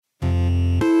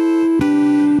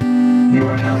You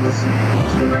are now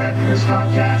listening to the Rat News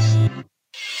Podcast.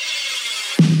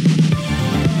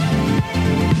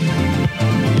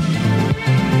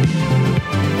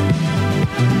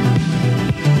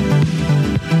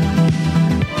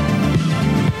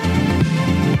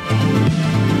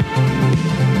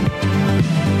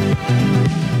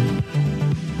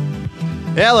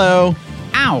 Hello.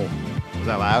 Ow! Was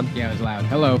that loud? Yeah, it was loud.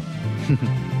 Hello.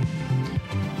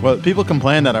 Well, people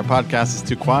complain that our podcast is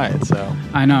too quiet, so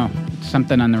I know. It's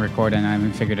something on the recording. I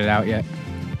haven't figured it out yet.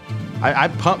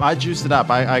 I juiced it up.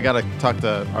 I gotta talk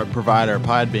to our provider,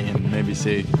 Podbean, and maybe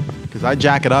see, because I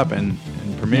jack it up in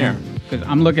Premiere. Because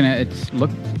I'm looking at it.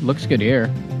 Looks good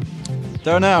here.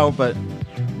 Don't know, but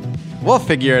we'll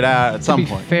figure it out at some To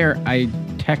be point. fair, I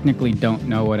technically don't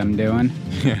know what I'm doing.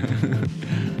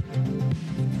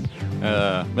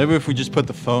 Maybe if we just put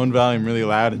the phone volume really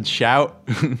loud and shout.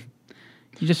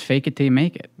 You just fake it till you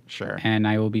make it. Sure. And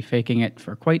I will be faking it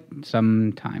for quite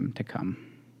some time to come.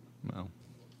 Well,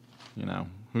 you know,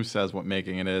 who says what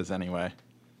making it is anyway?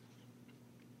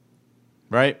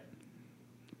 Right?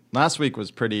 Last week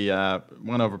was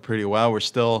went over pretty well. We're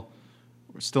still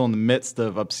in the midst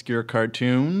of obscure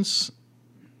cartoons.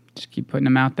 Just keep putting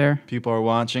them out there. People are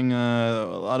watching. A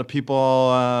lot of people,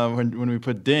 when we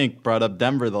put Dink, brought up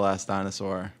Denver the Last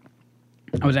Dinosaur.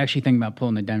 I was actually thinking about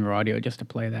pulling the Denver audio just to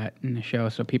play that in the show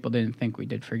so people didn't think we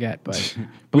did forget. But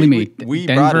believe me, we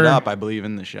Denver, brought it up, I believe,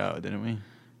 in the show, didn't we?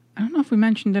 I don't know if we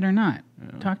mentioned it or not.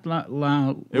 Talked a lot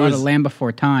was- of Land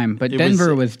Before Time, but it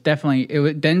Denver was- was definitely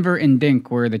Denver and Dink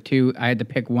were the two. I had to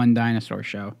pick one dinosaur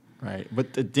show. Right.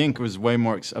 But the Dink was way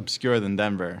more obscure than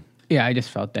Denver. Yeah, I just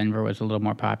felt Denver was a little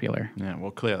more popular. Yeah,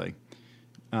 well, clearly.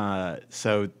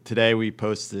 So today we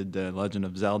posted The Legend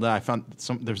of Zelda. I found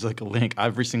there's like a link.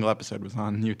 Every single episode was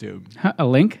on YouTube. A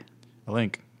link? A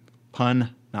link.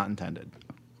 Pun not intended.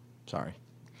 Sorry.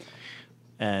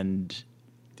 And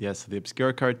yes, the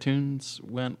obscure cartoons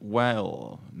went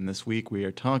well. And this week we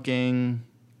are talking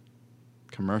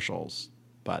commercials.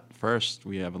 But first,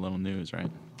 we have a little news, right?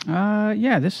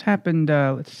 Yeah, this happened,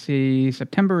 let's see,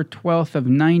 September 12th of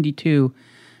 92.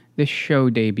 This show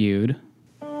debuted.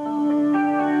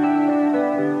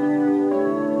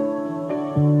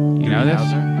 You know this?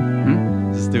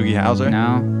 Hauser? Is this Doogie Howser?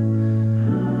 No.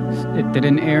 It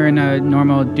didn't air in a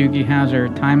normal Doogie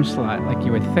Howser time slot like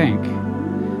you would think.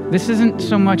 This isn't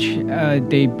so much a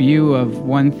debut of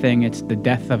one thing, it's the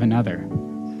death of another.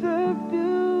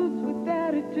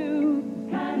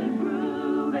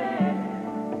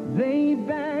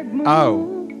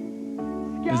 Oh.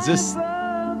 Is this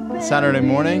Saturday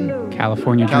morning?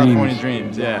 California California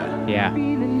Dreams. Dreams, yeah. Yeah.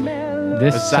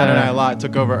 This But Saturday Night Live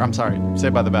took over. I'm sorry,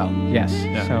 Saved by the Bell. Yes.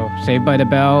 Yeah. So Saved by the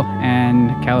Bell and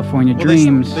California Well,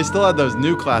 Dreams. They still had those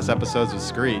new class episodes with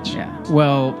Screech. Yeah.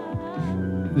 Well,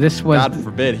 this was God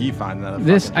forbid he find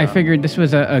that. I figured this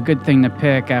was a good thing to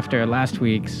pick after last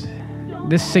week's.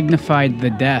 This signified the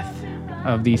death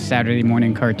of the Saturday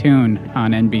morning cartoon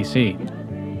on NBC.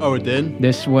 Oh, it did?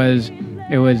 It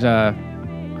was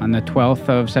on the 12th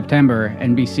of September.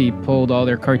 NBC pulled all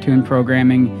their cartoon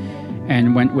programming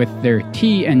and went with their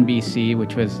TNBC,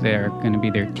 which was going to be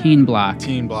their teen block.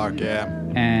 Teen block, yeah.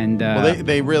 And Well,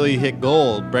 they really hit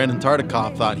gold. Brandon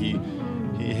Tartikoff thought he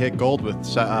hit gold with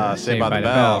Saved by the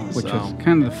Bell, which so. was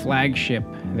kind of the flagship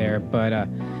there. But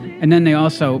and then they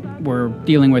also were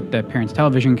dealing with the Parents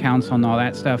Television Council and all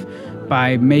that stuff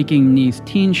by making these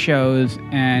teen shows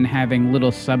and having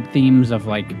little sub-themes of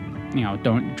like, you know,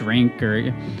 don't drink,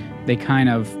 or they kind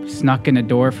of snuck in the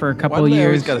door for a couple Why do they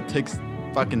always years. got to take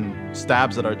fucking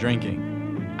stabs at our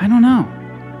drinking? I don't know.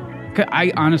 'Cause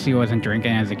I honestly wasn't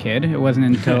drinking as a kid. It wasn't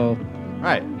until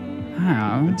Right. I don't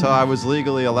know. Until I was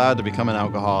legally allowed to become an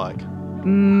alcoholic.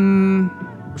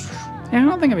 Yeah, I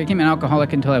don't think I became an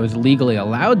alcoholic until I was legally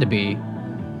allowed to be.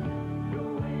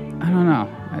 I don't know.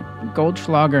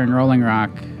 Goldschlager and Rolling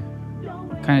Rock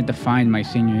kind of defined my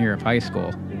senior year of high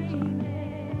school.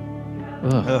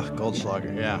 Ugh. Ugh,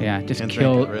 Goldschlager, yeah. Yeah, just Can't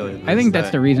killed. drink it, really, I think that's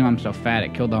day. the reason I'm so fat.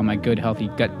 It killed all my good, healthy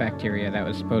gut bacteria that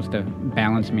was supposed to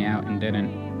balance me out and didn't.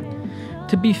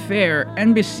 To be fair,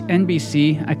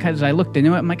 NBC, because I looked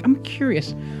into it, I'm like, I'm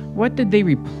curious, what did they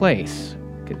replace?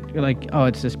 You're like, oh,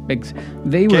 it's this big.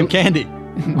 They were Camp Candy.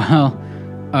 well.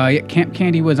 Yeah, Camp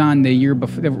Candy was on the year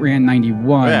before. It ran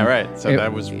 91. Yeah, right. So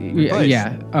that was replaced.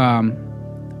 Yeah.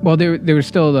 Well, they were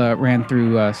still ran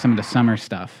through some of the summer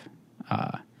stuff.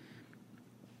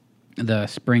 The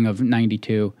spring of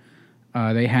 92.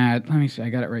 They had. Let me see. I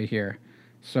got it right here.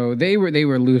 So they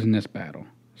were losing this battle.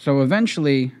 So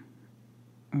eventually,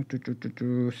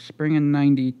 spring of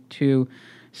 92.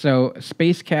 So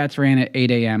Space Cats ran at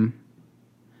 8 a.m.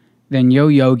 Then Yo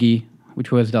Yogi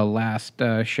which was the last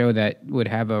show that would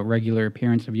have a regular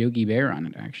appearance of Yogi Bear on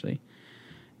it, actually.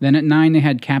 Then at 9, they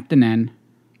had Captain N.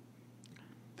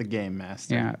 The Game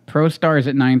Master. Yeah. Pro Stars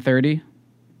at 9:30.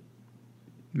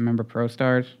 Remember Pro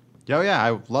Stars? Oh, yeah,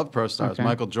 I love Pro Stars. Okay.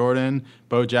 Michael Jordan,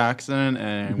 Bo Jackson,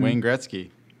 and Wayne Gretzky.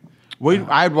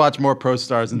 I'd watch more Pro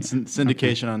Stars and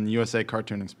syndication on USA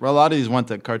Cartoon Express. Well, a lot of these went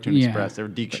to Cartoon Yeah. Express. They were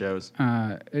geek shows.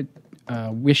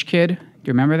 Wish Kid. Do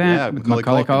you remember that? Yeah, With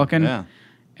Macaulay Culkin.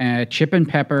 Yeah. Chip and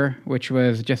Pepper, which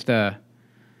was just a...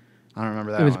 I don't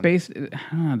remember that It was one. based... I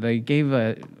don't know, they gave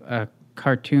a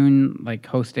cartoon like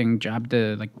hosting job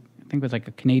to like I think it was like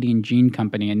a Canadian Gene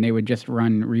company, and they would just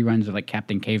run reruns of like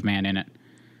Captain Caveman in it.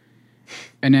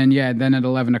 And then then at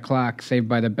 11 o'clock, Saved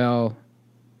by the Bell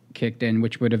kicked in,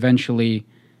 which would eventually,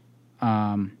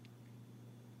 become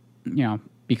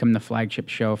the flagship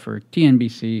show for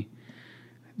TNBC.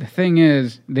 The thing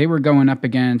is, they were going up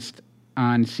against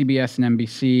on CBS and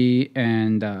NBC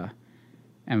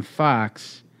and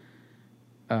Fox.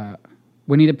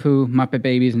 Winnie the Pooh, Muppet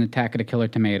Babies, and Attack of the Killer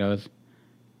Tomatoes.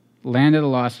 Land of the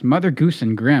Lost, Mother Goose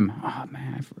and Grimm. Oh,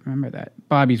 man, I remember that.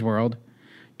 Bobby's World.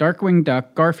 Darkwing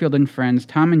Duck, Garfield and Friends,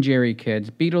 Tom and Jerry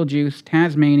Kids, Beetlejuice,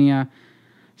 Tasmania,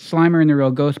 Slimer and the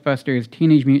Real Ghostbusters,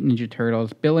 Teenage Mutant Ninja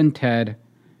Turtles, Bill and Ted,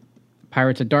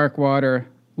 Pirates of Darkwater,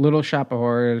 Little Shop of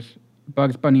Horrors,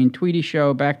 Bugs Bunny and Tweety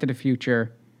Show, Back to the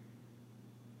Future.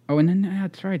 Oh, and then,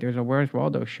 that's right, there's a Where's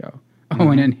Waldo show.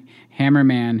 Oh, and then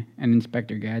Hammerman and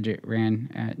Inspector Gadget ran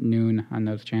at noon on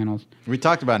those channels. We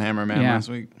talked about Hammerman Yeah. last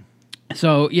week.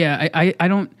 So yeah, I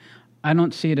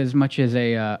don't see it as much as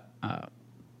a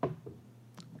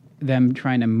them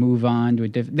trying to move on to a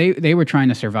they were trying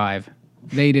to survive.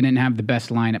 They didn't have the best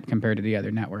lineup compared to the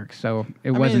other networks, so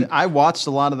it wasn't. I watched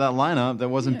a lot of that lineup. That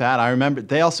wasn't bad. I remember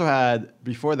they also had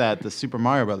before that the Super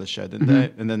Mario Brothers show, didn't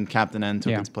they? And then Captain N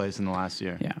took its place in the last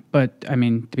year. Yeah, but I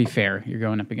mean, to be fair, you're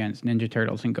going up against Ninja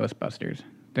Turtles and Ghostbusters.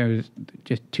 There's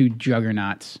just two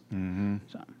juggernauts. Mm-hmm.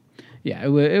 So, yeah,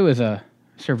 it was a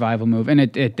survival move, and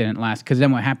it didn't last because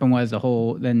then what happened was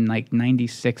then like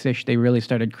 96-ish, they really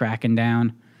started cracking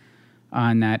down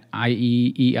on that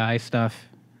IEEI stuff.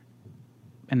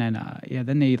 And then,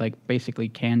 then they like basically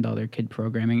canned all their kid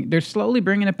programming. They're slowly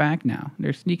bringing it back now.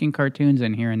 They're sneaking cartoons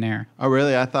in here and there. Oh,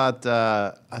 really? I thought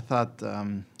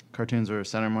Saturday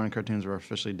morning cartoons were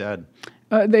officially dead.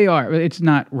 They are. It's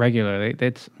not regular.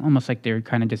 It's almost like they're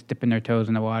kind of just dipping their toes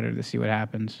in the water to see what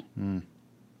happens.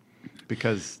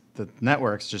 Because the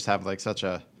networks just have like such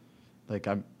a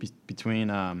between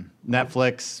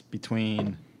Netflix,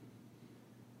 between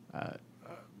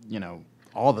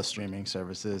all the streaming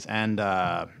services, and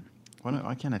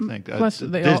why can't I think? Plus,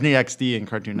 Disney XD and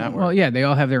Cartoon Network. Well, yeah, they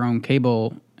all have their own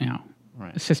cable,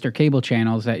 Right. sister cable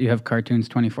channels that you have cartoons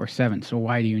 24/7. So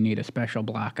why do you need a special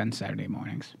block on Saturday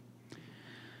mornings?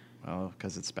 Well,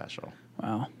 because it's special.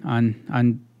 Well,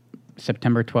 on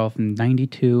September 12th,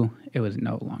 92, it was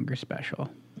no longer special.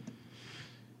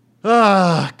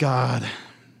 Oh, God.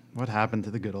 What happened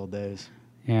to the good old days?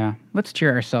 Yeah, let's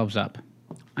cheer ourselves up.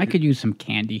 I could use some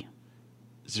candy.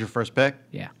 Is this your first pick?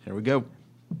 Yeah. Here we go.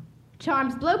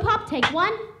 Charms Blow Pop, take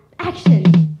one, action.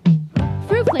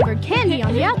 Fruit flavored candy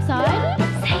on the outside.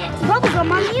 Say it.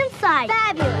 Bubblegum on the inside.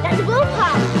 Fabulous. That's a Blow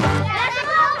Pop. That's a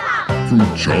Blow Pop.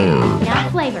 Fruit charm. Now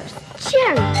flavors.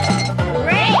 Cherry.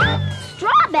 Grape.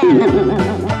 Strawberry.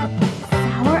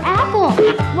 Sour apple.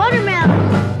 Watermelon.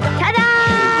 Ta-da!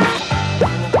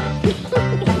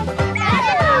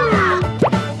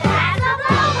 That's a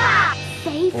Blow Pop.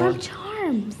 Save from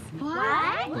Charms. What?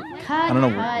 Cut, I don't know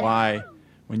cut. why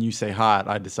when you say hot,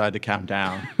 I decide to count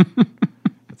down.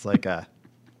 It's like a...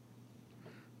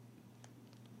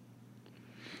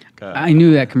 I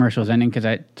knew that commercial was ending because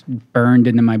it burned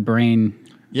into my brain.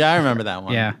 Yeah, I remember that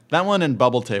one. Yeah. That one and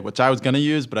Bubble Tape, which I was going to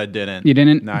use, but I didn't. You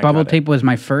didn't? No, I Bubble cut it. Tape was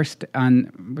my first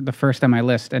on my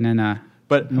list, and then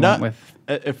But I not went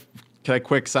with can I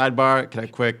quick sidebar? Can I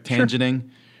quick tangenting?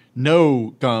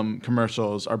 No gum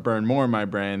commercials are burned more in my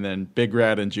brain than Big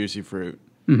Red and Juicy Fruit.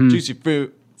 Juicy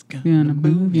Fruit, it's gonna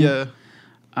move ya.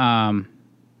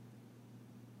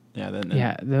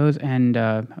 Yeah, those and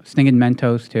Stinging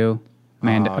Mentos too.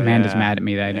 Amanda's yeah. mad at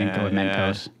me that I didn't go with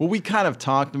Mentos. Well, we kind of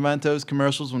talked Mentos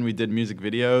commercials when we did music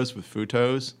videos with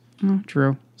Futos. Oh,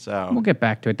 true. So We'll get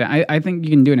back to it. I think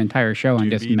you can do an entire show on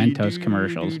just Mentos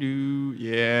commercials.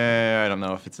 Yeah, I don't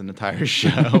know if it's an entire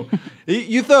show.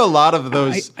 You throw a lot of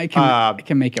those. I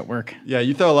can make it work. Yeah,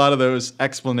 you throw a lot of those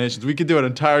explanations. We could do an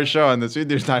entire show on this. We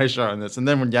do an entire show on this. And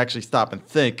then when you actually stop and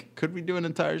think, could we do an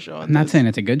entire show on I'm not this? saying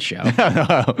it's a good show.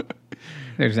 No.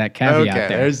 There's that caveat Okay, there.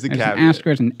 there's the An caveat.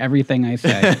 asterisk in everything I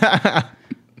say.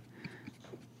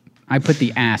 I put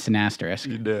the ass in asterisk.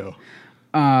 You do.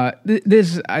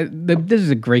 This is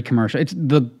a great commercial. It's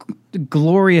the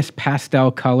glorious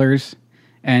pastel colors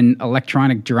and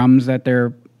electronic drums that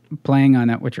they're playing on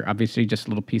that, which are obviously just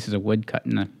little pieces of wood cut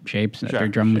in the shapes that they're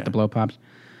drumming with the blow pops.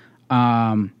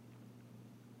 And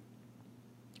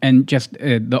just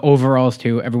the overalls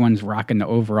too. Everyone's rocking the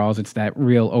overalls. It's that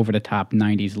real over the top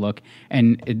 90s look,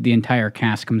 and the entire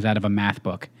cast comes out of a math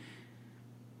book.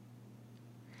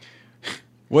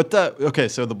 Okay,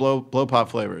 so the blow pop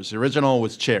flavors. The original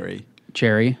was cherry,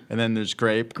 and then there's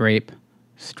grape,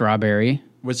 strawberry.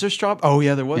 Was there strawberry? Oh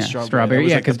yeah, there was strawberry. Strawberry,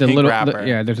 yeah, because the little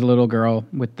there's a little girl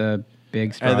with the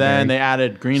big strawberry. And then they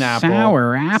added green apple,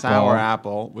 sour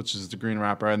apple, which is the green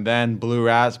wrapper, and then blue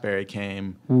raspberry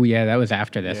came. Oh yeah, that was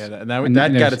after this. Yeah, and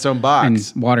that got its own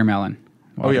box. And watermelon.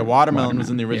 Watermelon was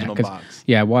in the original box.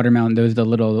 Yeah, watermelon. There was the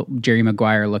little Jerry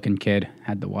Maguire looking kid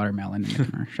had the watermelon in the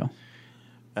commercial.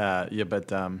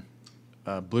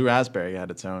 Blue raspberry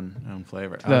had its own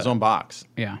flavor, its own box.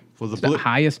 Yeah, Was the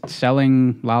highest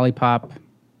selling lollipop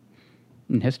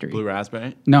in history. Blue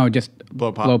raspberry? No, just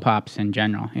blow pops in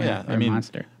general. Yeah, I mean,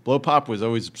 monster. Blow pop was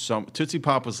always Tootsie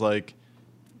Pop was like,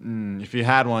 if you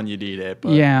had one, you'd eat it.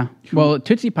 But yeah, well,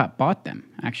 Tootsie Pop bought them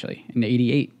actually in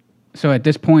 '88. So at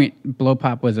this point, Blow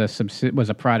Pop was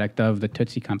a product of the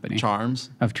Tootsie Company. Charms.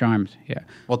 Yeah.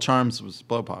 Well, Charms was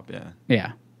Blow Pop. Yeah.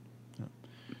 Yeah.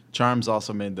 Charms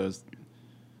also made those.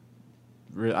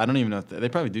 I don't even know if they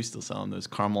probably do still sell them. Those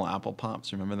caramel apple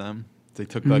pops. Remember them? They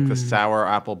took like the sour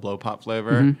apple blow pop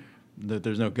flavor.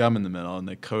 There's no gum in the middle, and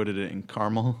they coated it in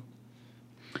caramel.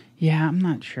 Yeah, I'm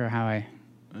not sure how It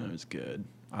was good.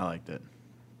 I liked it.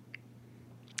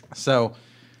 So,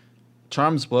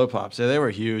 Charms blow pops. Yeah, they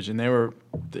were huge, and they were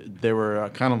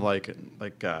kind of like in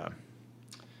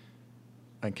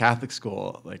Catholic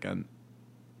school, like on.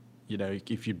 You know,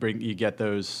 if you get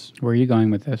those. Where are you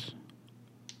going with this?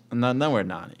 Nowhere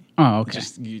naughty. Oh, okay.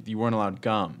 Just you weren't allowed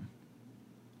gum.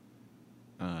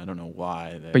 I don't know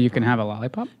why. But you can have a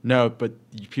lollipop? No, but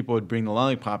people would bring the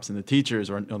lollipops, and the teachers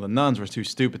or the nuns were too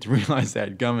stupid to realize they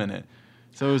had gum in it.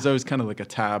 So it was always kind of like a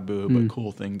taboo but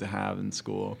cool thing to have in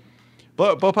school.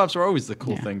 Blow pops were always the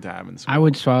cool thing to have in school. I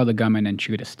would swallow the gum and then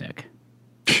chew the stick.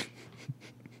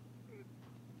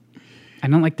 I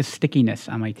don't like the stickiness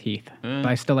on my teeth, but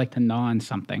I still like to gnaw on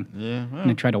something. Yeah, well. And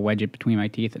I try to wedge it between my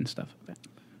teeth and stuff.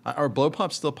 Are blow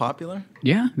pops still popular?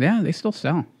 Yeah, they still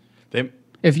sell.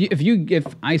 If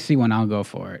I see one, I'll go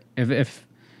for it. If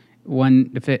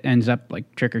it ends up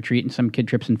like trick or treat and some kid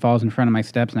trips and falls in front of my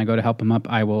steps and I go to help him up,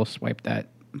 I will swipe that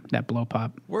blow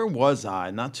pop. Where was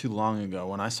I not too long ago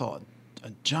when I saw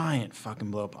a giant fucking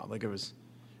blow pop? Like it was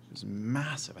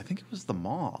massive. I think it was the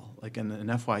mall, like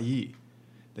in FYE.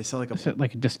 They sell like Is it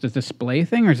like just a display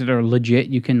thing, or is it a legit?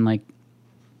 You can like.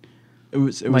 It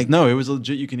was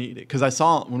legit. You can eat it because I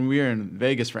saw when we were in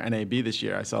Vegas for NAB this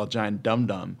year. I saw a giant Dum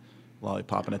Dum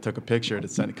lollipop, and I took a picture to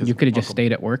send it. Cause you could have just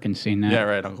stayed at work and seen that. Yeah,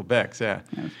 right, Uncle Beck's. Yeah.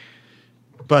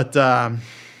 But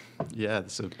yeah,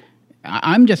 so.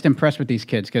 I'm just impressed with these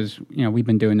kids because we've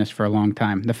been doing this for a long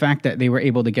time. The fact that they were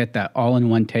able to get that all in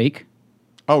one take.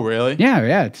 Oh really?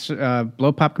 Yeah. It's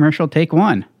blow pop commercial take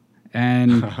one,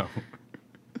 and.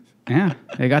 Yeah,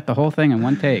 they got the whole thing in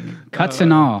one take, cuts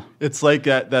and all. It's like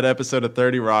that episode of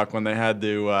 30 Rock when they had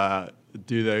to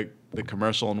do the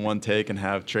commercial in one take and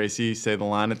have Tracy say the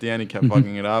line at the end. He kept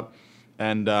fucking it up.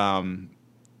 And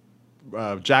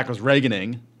Jack was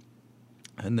Reaganing,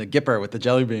 and the Gipper with the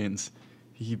jelly beans,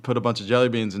 he put a bunch of jelly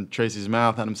beans in Tracy's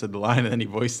mouth, had him say the line, and then he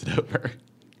voiced it over.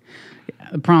 Yeah,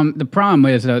 the problem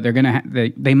is, though, they're gonna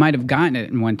they might have gotten it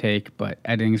in one take, but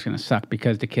editing's going to suck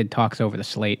because the kid talks over the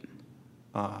slate.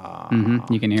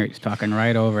 You can hear he's talking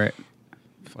right over it.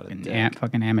 Fucking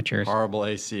amateurs. Horrible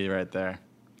AC right there.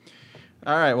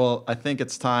 All right, well, I think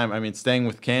it's time. I mean, staying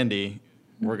with candy,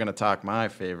 we're going to talk my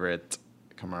favorite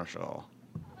commercial.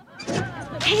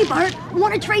 Hey, Bart,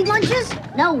 want to trade lunches?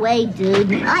 No way,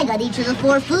 dude. I got each of the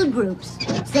 4 food groups.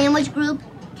 Sandwich group,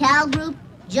 cow group,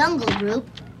 jungle group,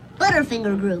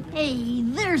 Butterfinger group. Hey,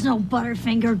 there's no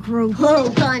Butterfinger group.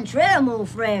 Au contraire, mon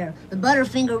frere. The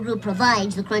Butterfinger group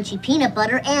provides the crunchy peanut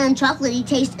butter and chocolatey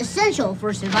taste essential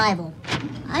for survival.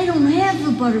 I don't have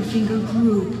the Butterfinger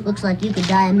group. Looks like you could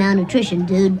die of malnutrition,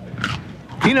 dude.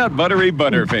 Peanut buttery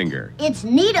Butterfinger. It's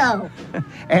neato.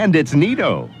 And it's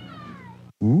neato.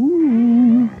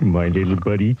 Ooh, my little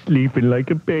buddy's sleeping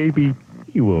like a baby.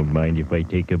 He won't mind if I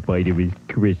take a bite of his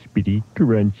crispity,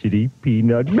 crunchity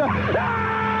peanut.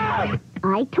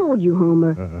 I told you,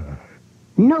 Homer.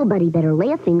 Nobody better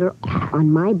lay a finger on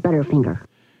my Butterfinger.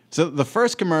 So the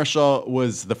first commercial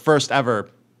was the first ever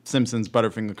Simpsons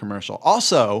Butterfinger commercial.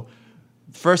 Also,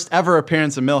 first ever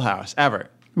appearance of Milhouse, ever.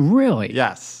 Really?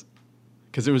 Yes.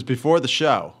 because it was before the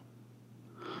show.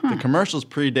 The commercials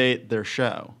predate their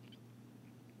show.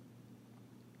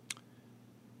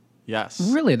 Yes.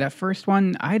 Really, that first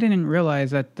one, I didn't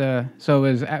realize that. So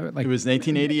it was like It was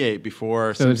 1988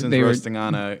 before So Simpsons they were- roasting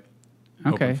on a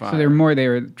okay. open fire. So they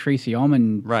were Tracy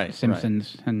Ullman Right,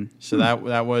 Simpsons, and So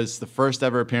that was the first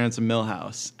ever appearance of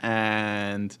Milhouse,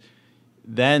 and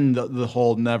then the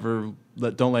whole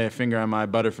 "Don't lay a finger on my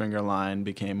Butterfinger" line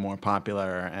became more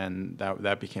popular, and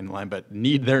that became the line. But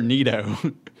they're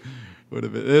Neato would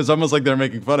have been. It was almost like they're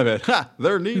making fun of it. Ha!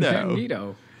 They're Neato.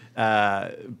 Neato.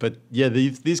 But yeah,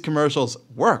 these commercials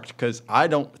worked because I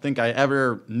don't think I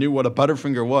ever knew what a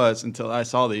Butterfinger was until I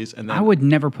saw these, and then I would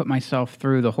never put myself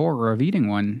through the horror of eating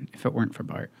one if it weren't for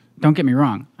Bart. Don't get me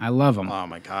wrong, I love them. Oh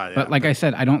my god! But yeah. like I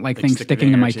said, I don't like Like things sticking sticking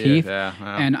it to in my your teeth, teeth, yeah,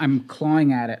 yeah. and I'm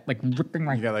clawing at it, like ripping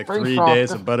my. You got like face 3 off.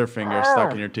 days of Butterfinger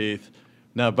stuck in your teeth.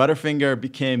 No, Butterfinger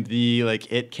became the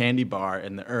it candy bar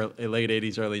in the late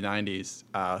 '80s, early '90s,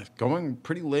 going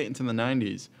pretty late into the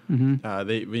 '90s.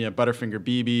 Butterfinger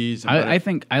BBs. And I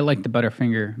think I like the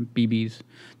Butterfinger BBs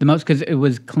the most because it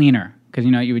was cleaner. Because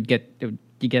you would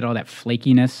get all that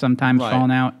flakiness sometimes Right. falling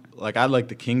out. Like I like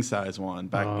the king size one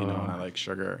back, when I like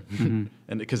sugar, and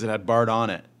because it had Bart on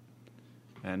it,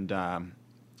 and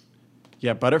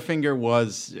Butterfinger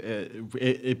was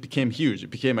it became huge. It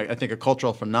became I think a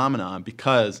cultural phenomenon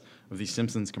because of these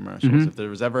Simpsons commercials. If there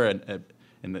was ever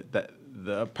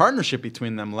the partnership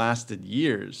between them lasted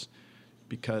years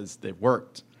because they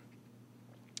worked.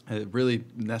 Really,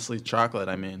 Nestle chocolate.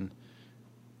 I mean,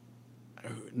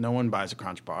 no one buys a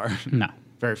Crunch bar. No.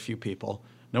 Very few people.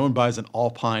 No one buys an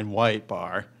Alpine White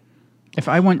bar. If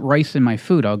I want rice in my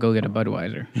food, I'll go get a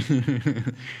Budweiser.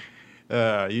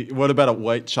 What about a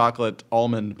white chocolate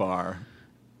almond bar?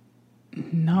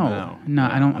 No, No,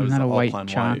 I don't. it I'm was not the a white Alpine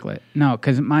White. chocolate. No,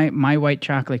 because my white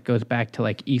chocolate goes back to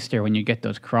like Easter when you get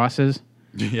those crosses,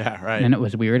 Yeah, right. and it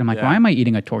was weird. I'm like, Yeah. why am I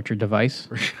eating a torture device?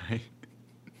 Right.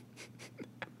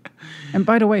 And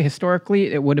by the way, historically,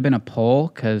 it would have been a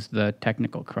pole because the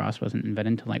technical cross wasn't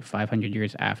invented until like 500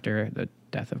 years after the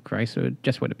death of Christ. So it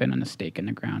just would have been on a stake in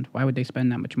the ground. Why would they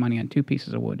spend that much money on 2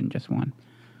 pieces of wood and just one?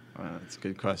 That's a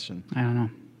good question. I don't know.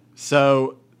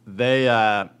 So they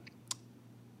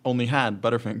only had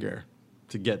Butterfinger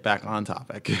to get back on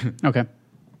topic. Okay.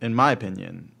 In my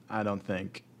opinion, I don't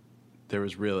think there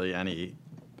was really any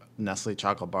Nestle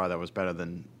chocolate bar that was better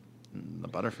than the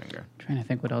Butterfinger. Trying to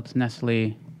think what else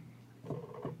Nestle.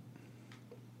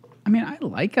 I mean, I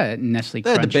like a Nestle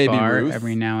They had the Crunch Baby bar Ruth.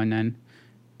 every now and then.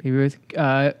 Baby Ruth.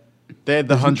 They had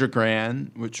the 100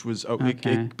 grand, which was Okay.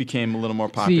 it became a little more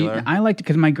See, popular. I liked it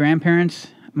because my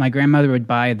grandmother would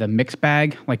buy the mix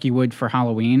bag like you would for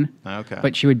Halloween. Okay.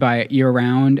 But she would buy it year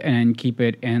round and keep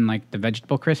it in like the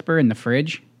vegetable crisper in the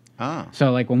fridge. Ah.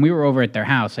 So like when we were over at their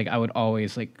house, like I would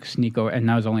always like sneak over, and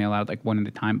I was only allowed like one at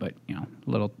a time. But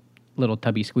little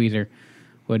tubby squeezer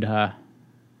would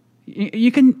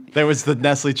you can There was the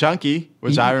Nestle Chunky,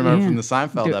 which I remember Yeah. from the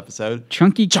Seinfeld Dude, episode.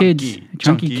 chunky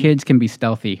Chunky kids can be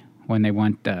stealthy when they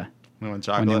want We want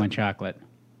chocolate. when they want chocolate.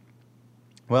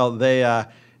 Well, they,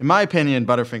 in my opinion,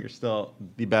 Butterfinger's still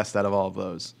the best out of all of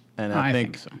those, and I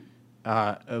think so.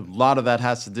 a lot of that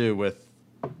has to do with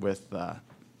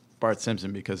Bart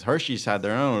Simpson because Hershey's had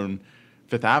their own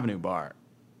Fifth Avenue bar,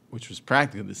 which was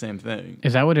practically the same thing.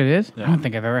 Is that what it is? Yeah. I don't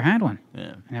think I've ever had one.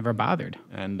 Yeah, I never bothered.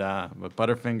 and but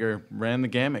Butterfinger ran the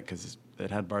gamut because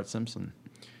it had Bart Simpson.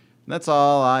 And that's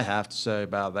all I have to say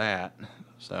about that.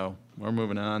 So we're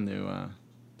moving on to your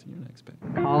next pick.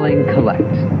 Calling collect.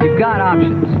 You've got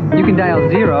options. You can dial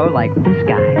 0 like this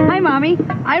guy. Hi, Mommy.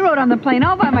 I rode on the plane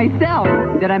all by myself.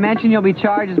 Did I mention you'll be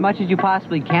charged as much as you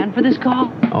possibly can for this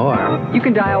call? Or you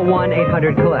can dial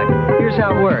 1-800-COLLECT. Here's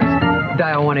how it works.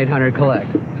 Dial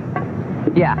 1-800-COLLECT.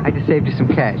 Yeah, I just saved you some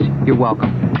cash. You're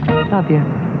welcome. Love you.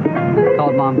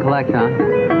 Called Mom Collect, huh?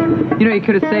 You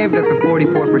could have saved up to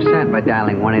 44% by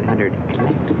dialing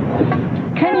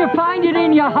 1-800-COLLECT. Can you find it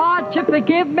in your heart to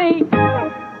forgive me?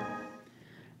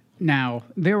 Now,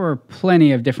 there were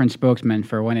plenty of different spokesmen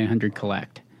for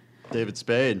 1-800-COLLECT. David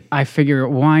Spade. I figure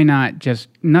why not just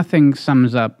nothing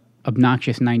sums up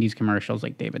obnoxious 90s commercials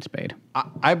like David Spade.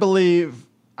 I believe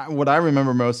what I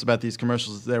remember most about these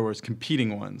commercials is there was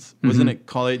competing ones. Wasn't it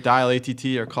Dial ATT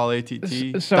or Call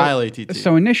ATT? Dial ATT.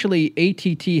 So initially,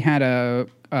 ATT had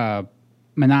a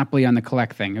monopoly on the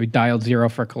collect thing. It would dial 0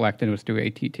 for collect and it was through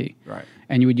ATT. Right.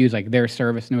 And you would use like their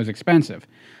service and it was expensive.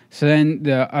 So then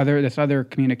this other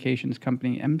communications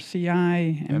company,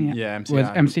 MCI, MCI. was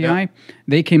MCI. Yeah.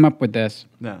 They came up with this.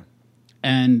 Yeah.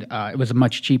 And it was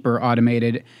much cheaper,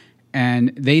 automated,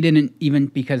 and they didn't even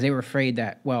because they were afraid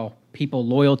that people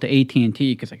loyal to AT&T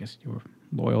because I guess you were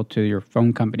loyal to your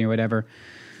phone company or whatever,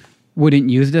 wouldn't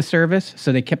use the service,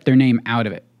 so they kept their name out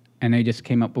of it. And they just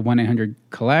came up with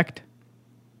 1-800-COLLECT,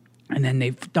 and then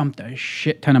they dumped a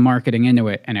shit ton of marketing into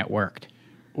it, and it worked.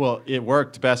 Well, it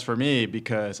worked best for me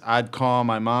because I'd call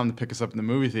my mom to pick us up in the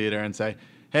movie theater and say,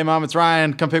 "Hey, Mom, it's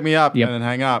Ryan. Come pick me up," and then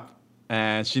hang up.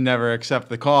 And she never accepted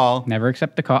the call. Never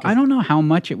accept the call. I don't know how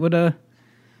much it would have...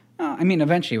 I mean,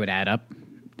 eventually it would add up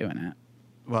doing that.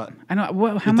 What? I know.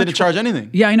 Well, how it much didn't charge anything.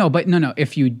 Yeah, I know. But no.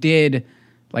 If you did,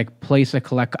 like, place a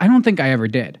collect... I don't think I ever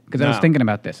did, because I was thinking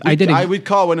about this. We'd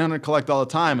call 1-800-COLLECT all the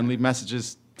time and leave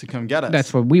messages to come get us.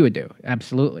 That's what we would do,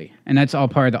 absolutely. And that's all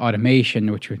part of the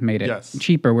automation, which made it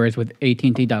cheaper, whereas with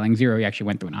AT&T dialing 0, you actually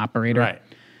went through an operator. Right.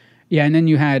 Yeah, and then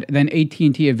then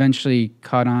AT&T eventually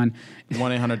caught on.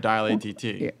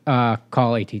 1-800-DIAL-ATT.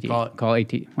 Call ATT. Call AT.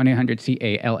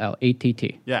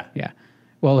 1-800-CALL-ATT. Yeah. Yeah.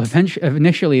 Well,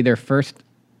 initially their first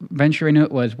venture into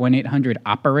it was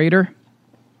 1-800-OPERATOR.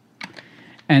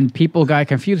 And people got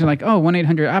confused and like, oh,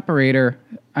 1-800-OPERATOR,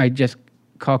 I just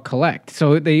call collect.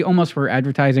 So they almost were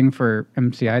advertising for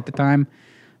MCI at the time.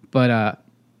 But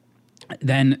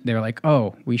then they were like,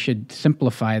 oh, we should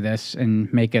simplify this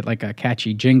and make it like a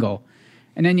catchy jingle.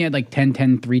 And then you had like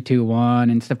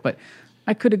 10-10-3-2-1 and stuff. But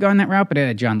I could have gone that route, but I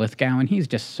had John Lithgow, and he's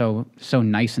just so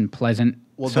nice and pleasant.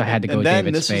 Well, so I had to go with David Spade. And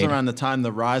then this was around the time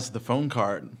the rise of the phone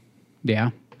card.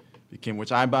 Yeah.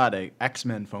 Which I bought a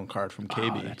X-Men phone card from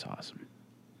KB. Oh, that's awesome.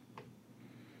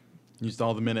 Used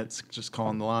all the minutes just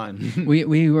calling the line.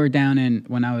 we were down in,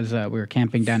 when I was, we were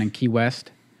camping down in Key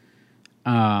West.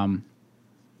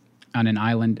 On an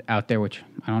island out there, which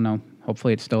I don't know.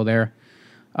 Hopefully it's still there.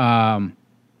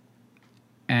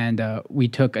 And we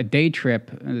took a day trip.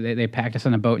 They packed us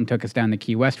on a boat and took us down to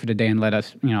Key West for the day and let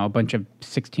us, a bunch of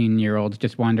 16-year-olds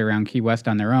just wander around Key West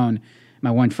on their own.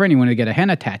 My one friend, he wanted to get a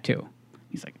henna tattoo.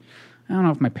 He's like, I don't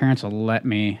know if my parents will let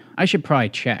me. I should probably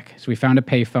check. So we found a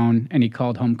payphone, and he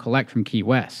called Home Collect from Key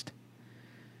West.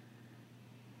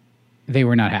 They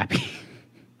were not happy.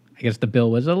 I guess the bill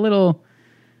was a little...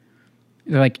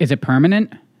 They're like, is it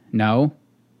permanent? No.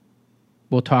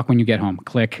 We'll talk when you get home.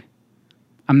 Click.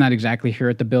 I'm not exactly sure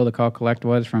what the bill to call collect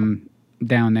was from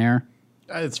down there.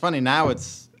 It's funny. Now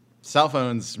it's cell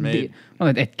phones made...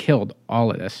 it killed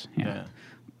all of this. Yeah.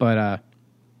 But,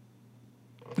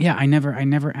 I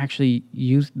never actually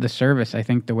used the service, I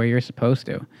think, the way you're supposed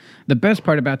to. The best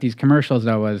part about these commercials,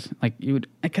 though, was, like,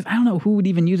 because I don't know who would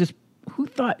even use this. Who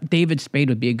thought David Spade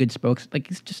would be a good like,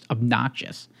 he's just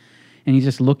obnoxious. And he's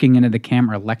just looking into the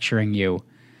camera, lecturing you.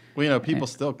 Well, people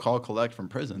still call collect from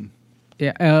prison.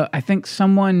 Yeah, I think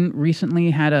someone recently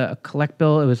had a collect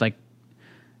bill. It was like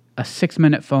a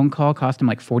 6-minute phone call cost them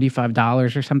like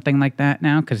 $45 or something like that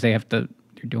now because they're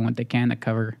doing what they can to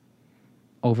cover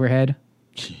overhead.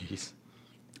 Jeez.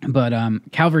 But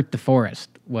Calvert DeForest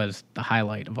was the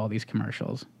highlight of all these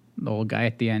commercials. The old guy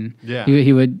at the end. Yeah.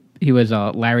 He was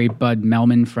Larry Bud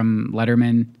Melman from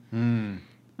Letterman.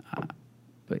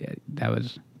 But yeah, that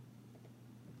was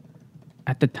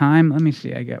at the time. Let me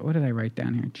see. What did I write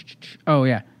down here? Oh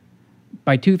yeah,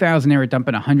 by 2000 they were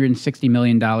dumping $160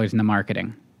 million in the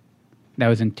marketing. That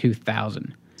was in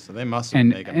 2000. So they must have been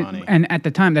making money. And at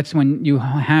the time, that's when you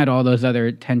had all those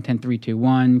other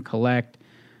 10-10-3-2-1 collect.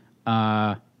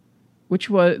 Which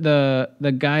was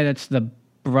the guy that's the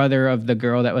brother of the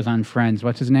girl that was on Friends?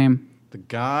 What's his name? The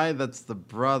guy that's the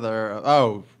brother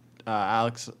of,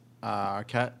 Alex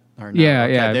Arquette. Or no, yeah,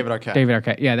 Arquette, yeah. David Arquette. David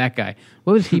Arquette. Yeah, that guy.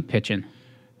 What was he pitching?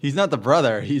 He's not the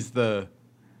brother. He's the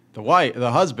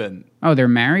husband. Oh, they're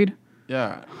married?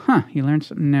 Yeah. Huh. You learned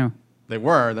something new. They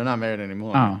were. They're not married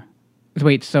anymore. Oh.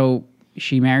 Wait, so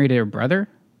she married her brother?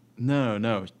 No.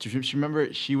 Do you remember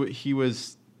he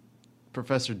was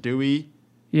Professor Dewey?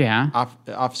 Yeah.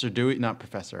 Officer Dewey, not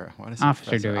Professor. What is it?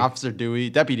 Officer Dewey. Officer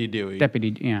Dewey. Deputy Dewey.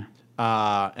 Yeah.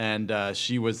 And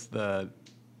she was the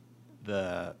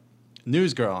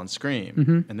news girl on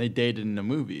Scream, and they dated in a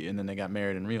movie, and then they got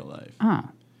married in real life. Oh.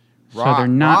 So they're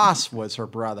not... Ross was her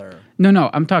brother. No,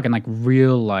 I'm talking like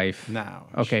real life. No.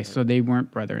 Okay, so they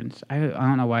weren't brother and... I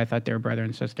don't know why I thought they were brother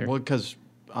and sister. Well, because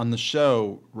on the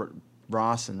show,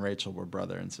 Ross and Rachel were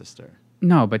brother and sister.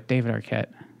 No, but David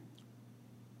Arquette.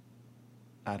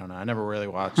 I don't know. I never really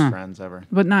watched Friends ever.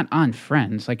 But not on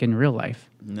Friends, like in real life.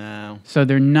 No. So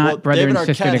they're not brother David and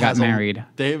sister Arquette that got married.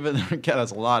 David Arquette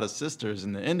has a lot of sisters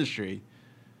in the industry,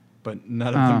 but none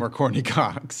of them were Courtney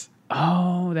Cox.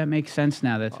 Oh, that makes sense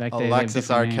now. That's like Alexis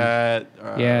Arquette.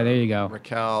 Yeah, there you go.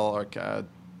 Raquel Arquette.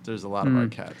 There's a lot of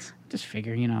Arquettes. Just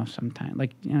figure, sometime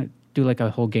do like a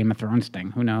whole Game of Thrones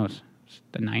thing. Who knows? It's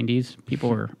the 90s. People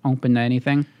were open to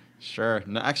anything. Sure.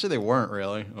 No, actually, they weren't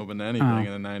really open to anything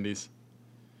in the 90s.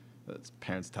 That's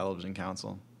Parents Television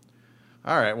Council.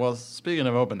 All right. Well, speaking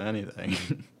of open to anything.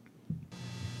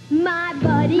 My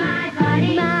buddy, my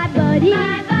buddy, my buddy,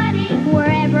 my buddy.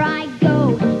 Wherever I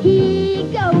go, he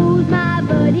goes. My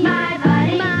buddy, my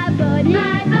buddy, my buddy,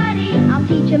 my buddy. I'll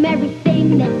teach him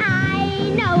everything that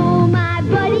I know. My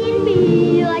buddy and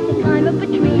me like to climb up a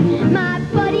tree. My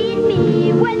buddy and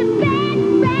me, we're the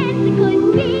best friends it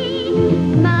could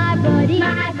be. My buddy,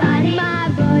 my buddy, my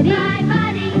buddy, my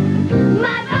buddy,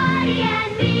 my buddy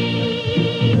and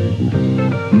me.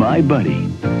 My Buddy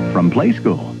from Play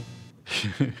School.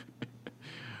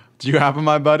 Do you have a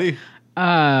My Buddy?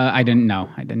 I didn't know.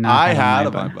 I did not. I have had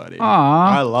a My My Buddy.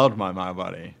 Aw. I loved my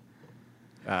Buddy.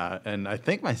 And I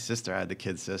think my sister had the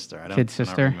Kid Sister. I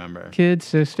don't remember. Kid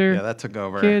Sister. Yeah, that took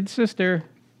over. Kid Sister.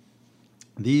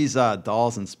 These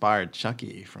dolls inspired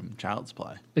Chucky from Child's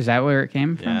Play. Is that where it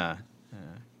came from? Yeah.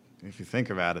 If you think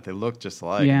about it, they look just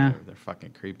alike. Yeah. They're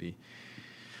fucking creepy.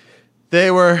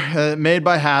 They were made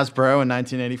by Hasbro in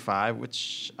 1985,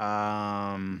 which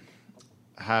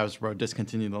Hasbro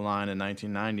discontinued the line in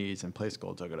 1990s, and Play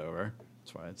School took it over.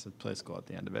 That's why it said Play School at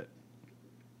the end of it.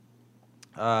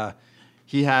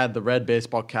 He had the red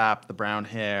baseball cap, the brown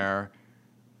hair,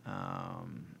 the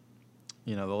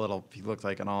little. He looked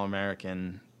like an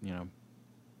all-American,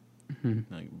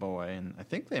 like boy. And I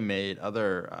think they made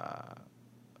other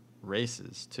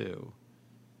races too.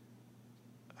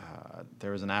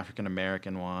 There was an African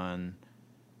American one,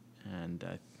 and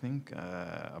I think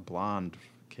a blonde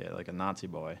kid, like a Nazi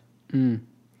boy.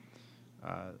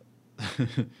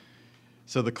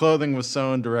 So the clothing was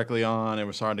sewn directly on. It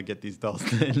was hard to get these dolls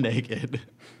naked. If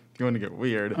you want to get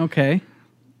weird. Okay.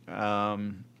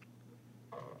 That's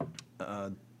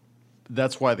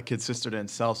why the Kid Sister didn't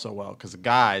sell so well, because the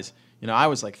guys, I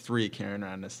was like 3 carrying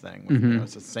around this thing.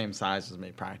 It's the same size as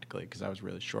me practically, because I was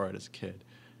really short as a kid.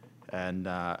 And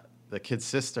the Kid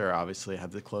Sister obviously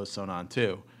had the clothes sewn on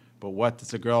too. But what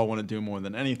does a girl want to do more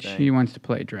than anything? She wants to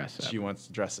play dress up. She wants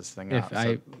to dress this thing if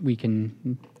up. We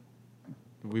can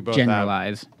we both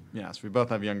generalize. Yes, we both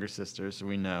have younger sisters, so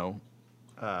we know.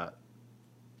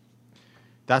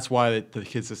 That's why the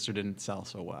Kid Sister didn't sell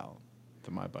so well.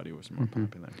 The My Buddy was more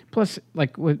popular. Plus,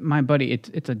 like with My Buddy,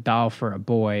 it's a doll for a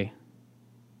boy.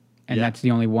 And that's the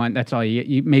only one. That's all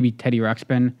you maybe Teddy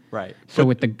Ruxpin. Right. So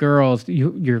with the girls,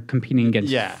 you're competing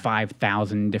against 5,000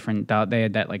 5,000 different dolls. They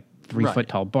had that like 3-foot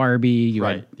tall Barbie. You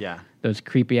had those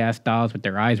creepy ass dolls with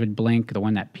their eyes would blink. The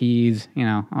one that pees.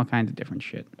 All kinds of different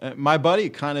shit. My Buddy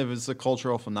kind of is a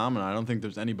cultural phenomenon. I don't think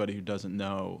there's anybody who doesn't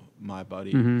know My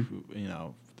Buddy. Who,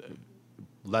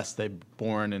 lest they're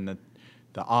born in the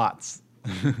aughts.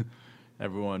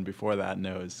 Everyone before that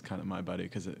knows kind of My Buddy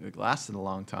because it lasted a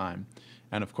long time.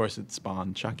 And of course, it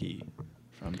spawned Chucky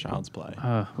from Child's Play.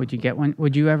 Would you get one?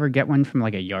 Would you ever get one from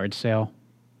like a yard sale?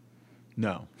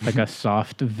 No. Like a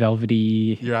soft,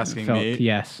 velvety. You're asking felt, me?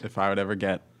 Yes. If I would ever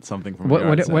get something from a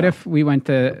yard sale. What if we went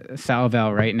to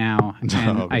Salvel right now and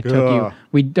I took you?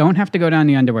 We don't have to go down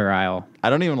the underwear aisle. I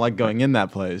don't even like going in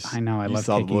that place. I know. I love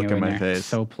saw taking the look you in in my there. face. It's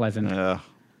so pleasant. Ugh.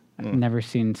 I've never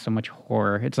seen so much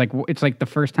horror. It's like the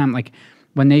first time, like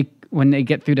when they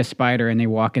get through the spider and they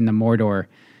walk into Mordor.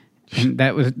 And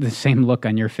that was the same look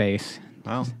on your face.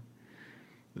 Well,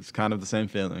 it's kind of the same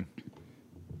feeling.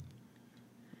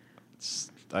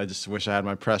 I just wish I had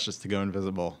my Precious to go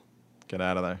invisible. Get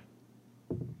out of there.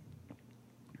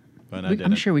 But I didn't.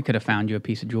 I'm sure we could have found you a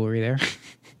piece of jewelry there.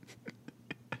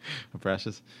 A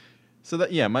Precious. So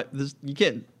that you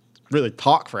can't really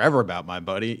talk forever about My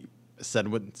Buddy. I said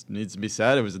what needs to be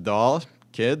said. It was a doll.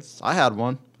 Kids, I had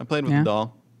one. I played with the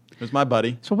doll. It was My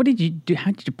Buddy. So what did you do?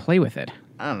 How did you play with it?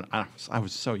 I don't know. I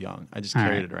was so young. I just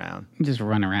carried it around. You just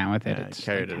run around with it. Yeah, I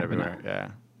carried it everywhere. Yeah.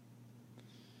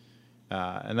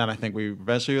 And then I think we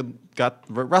eventually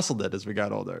wrestled it as we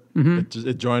got older.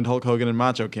 It joined Hulk Hogan and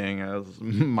Macho King as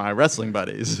my wrestling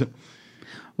buddies.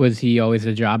 Was he always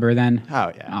a jobber then?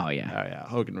 Oh, yeah. Oh, yeah. Oh, yeah.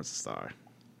 Hogan was a star.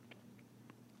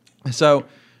 So,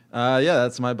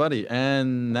 that's My Buddy.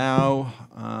 And now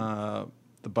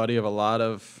the buddy of a lot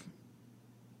of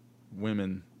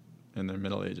women in their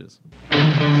middle ages.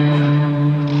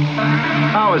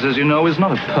 Ours, as you know, is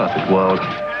not a perfect world.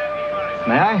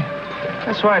 May I?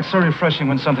 That's why it's so refreshing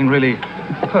when something really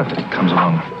perfect comes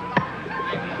along.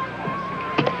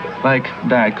 Like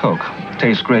Diet Coke.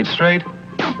 Tastes great straight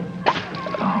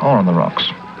or on the rocks.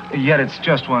 Yet it's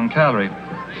just 1 calorie.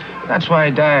 That's why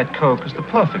Diet Coke is the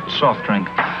perfect soft drink.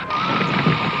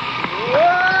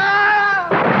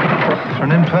 For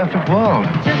an imperfect world.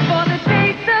 Just for the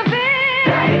taste of it.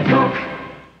 Diet Coke.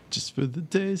 Just for the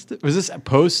taste. Was this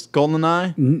post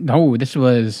GoldenEye? No, this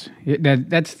was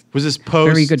that's. Was this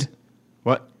post? Very good.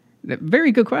 What?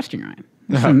 Very good question, Ryan.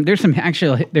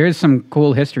 There is some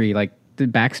cool history. Like the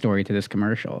backstory to this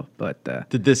commercial. But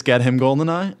did this get him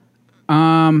Goldeneye?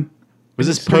 Was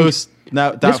this pretty- post?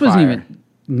 No, this wasn't even.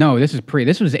 No, this is pre.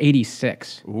 This was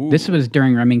 86. This was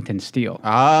during Remington Steele.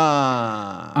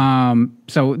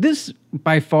 So this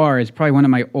by far is probably one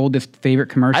of my oldest favorite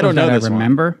commercials that I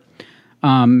remember.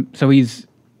 So he's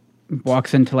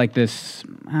walks into like this,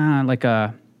 like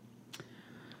a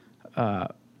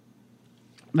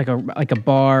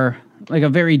bar, like a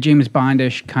very James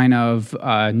Bondish kind of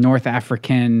North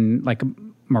African, like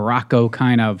Morocco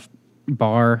kind of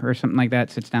bar or something like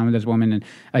that. Sits down with this woman, and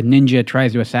a ninja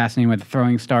tries to assassinate him with a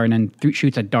throwing star, and then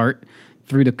shoots a dart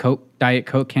through the Diet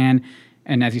Coke can.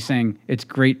 And as he's saying, it's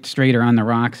great straighter on the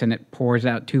rocks, and it pours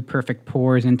out 2 perfect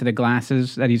pours into the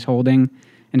glasses that he's holding.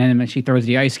 And then when she throws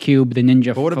the ice cube, the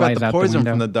ninja But what flies about the out poison the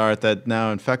window. from the dart that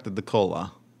now infected the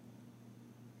cola?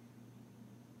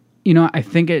 You know, I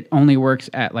think it only works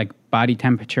at like body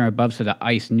temperature above, so the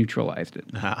ice neutralized it.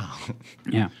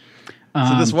 Yeah.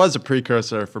 So this was a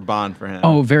precursor for Bond for him.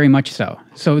 Oh, very much so.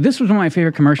 So this was one of my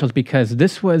favorite commercials because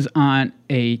this was on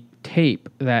a tape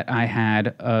that I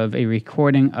had of a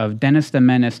recording of Dennis the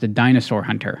Menace, the Dinosaur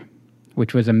Hunter,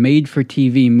 which was a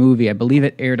made-for-TV movie. I believe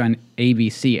it aired on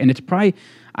ABC. And it's probably,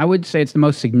 I would say it's the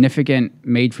most significant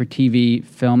made-for-TV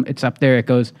film. It's up there. It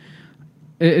goes,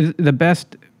 the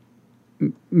best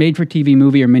made-for-TV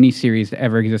movie or miniseries to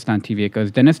ever exist on TV. It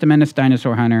goes Dennis the Menace,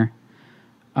 Dinosaur Hunter,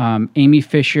 Amy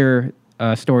Fisher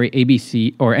story,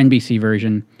 ABC or NBC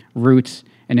version, Roots,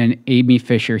 and then Amy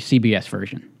Fisher CBS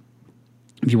version.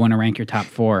 If you want to rank your top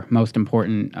 4 most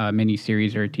important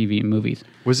miniseries or TV movies.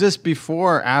 Was this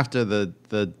before or after the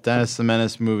Dennis the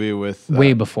Menace movie with...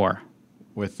 way before.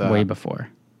 Way before.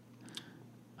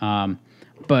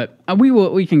 But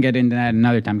we can get into that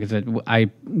another time because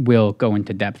I will go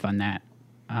into depth on that.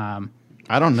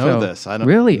 I don't know this. I don't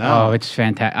really. know. Oh, it's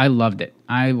fantastic. I loved it.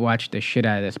 I watched the shit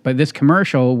out of this. But this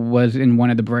commercial was in one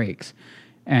of the breaks,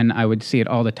 and I would see it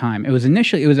all the time. It was a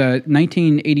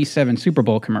 1987 Super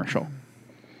Bowl commercial.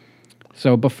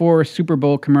 So before Super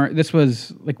Bowl commercial, this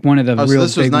was like one of the real so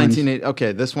this was big ones. 1980.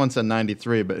 Okay, this one said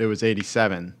 93, but it was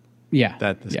 87. Yeah,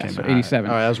 that this came so out. 87.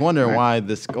 All right, I was wondering why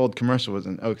this old commercial was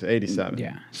in 87.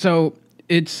 Yeah. So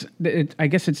I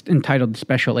guess it's entitled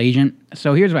Special Agent.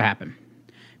 So here's what happened.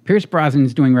 Pierce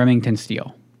Brosnan's doing Remington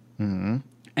Steele. Mm-hmm.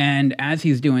 And as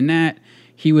he's doing that,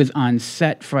 he was on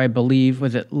set for, I believe,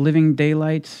 was it Living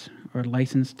Daylights or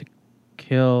License to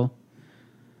Kill?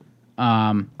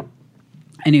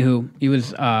 Anywho, he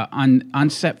was on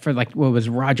set for like what was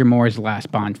Roger Moore's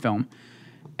last Bond film.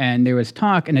 And there was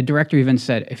talk, and the director even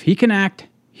said, if he can act,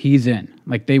 he's in.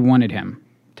 Like, they wanted him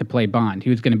to play Bond. He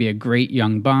was going to be a great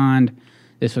young Bond.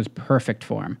 This was perfect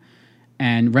for him.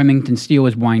 And Remington Steele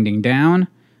was winding down.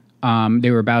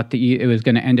 They were about to it was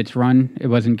going to end its run. It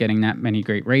wasn't getting that many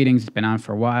great ratings. It's been on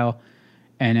for a while.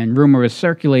 And then rumor was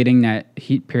circulating that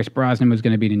Pierce Brosnan was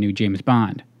going to be the new James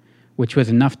Bond, which was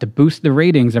enough to boost the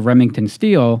ratings of Remington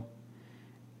Steele.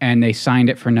 And they signed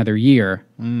it for another year.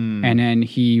 And then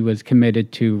he was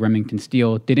committed to Remington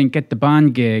Steele, didn't get the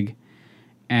Bond gig,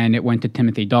 and it went to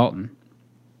Timothy Dalton.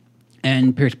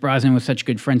 And Pierce Brosnan was such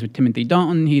good friends with Timothy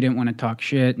Dalton, he didn't want to talk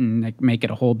shit and like make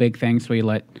it a whole big thing,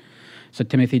 so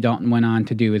Timothy Dalton went on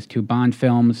to do his 2 Bond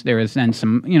films. There was then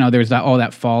some, there's all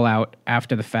that fallout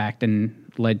after the fact and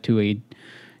led to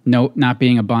not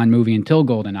being a Bond movie until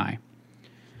GoldenEye.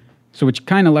 So which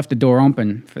kind of left the door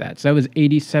open for that. So that was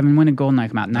 87. When did GoldenEye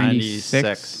come out?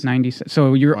 96? 96.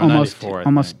 So you're almost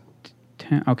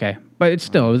 10. Okay. But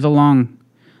it was a long,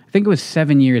 I think it was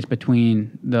 7 years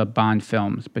between the Bond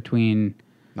films, between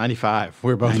 95.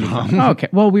 We're both wrong. Oh, okay.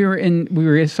 Well, we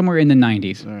were somewhere in the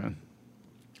 90s.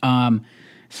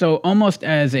 So almost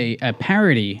as a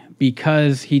parody,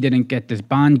 because he didn't get this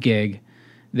Bond gig,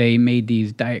 they made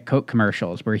these Diet Coke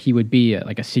commercials where he would be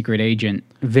like a secret agent,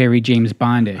 very James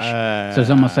Bondish. So it's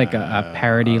almost like a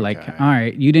parody, like, all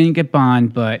right, you didn't get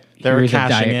Bond, but they were here's a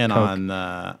cashing Diet in Coke.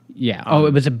 on...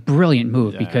 it was a brilliant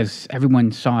move because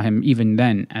everyone saw him even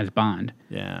then as Bond.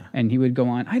 Yeah. And he would go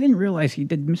on. I didn't realize he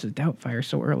did Mrs. Doubtfire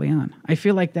so early on. I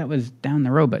feel like that was down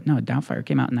the road, but no, Doubtfire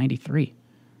came out in 93.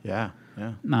 Yeah.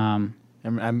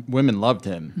 And women loved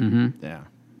him. Mm-hmm. Yeah.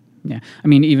 Yeah. I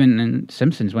mean, even in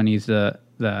Simpsons, when he's the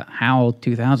Hal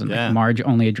 2000, like Marge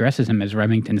only addresses him as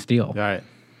Remington Steele. Right.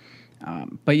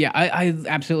 But yeah, I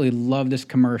absolutely love this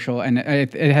commercial, and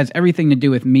it has everything to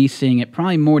do with me seeing it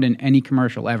probably more than any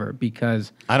commercial ever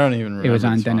because I don't even remember. It was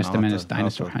on this one. Dennis the I'll have Menace, to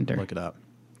Dinosaur Hunter. Look it up.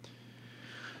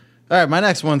 All right, my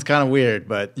next one's kind of weird,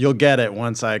 but you'll get it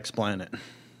once I explain it.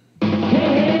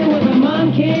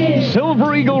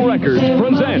 Silver Eagle Records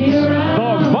presents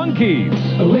The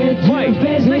Monkees. Mike,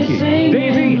 Nicky,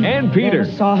 Davey, and St. Peter.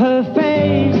 Never saw her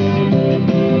face.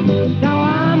 Now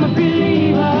I'm a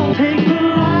believer. Take the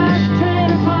last train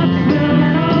to Pottsville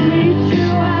and I'll meet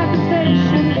you at the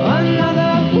station.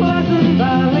 Another Pleasant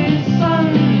Valley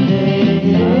Sunday.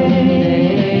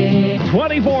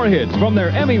 24 hits from their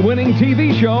Emmy-winning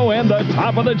TV show and the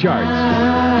top of the charts.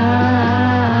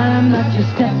 I'm not your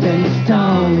stepping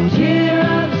stone. Cheer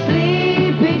up,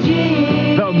 Sleepy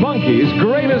Jean. The Monkees'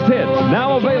 greatest hits,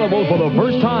 now available for the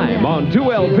first time on 2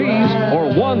 LPs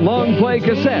or 1 long play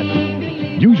cassette.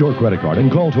 Use your credit card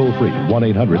and call toll-free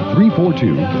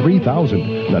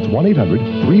 1-800-342-3000. That's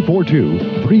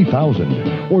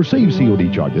 1-800-342-3000. Or save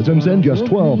COD charges and send just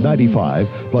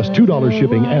 $12.95 plus $2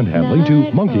 shipping and handling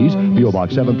to Monkees, P.O.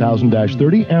 Box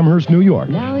 7000-30, Amherst, New York.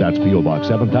 That's P.O. Box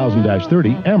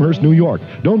 7000-30, Amherst, New York.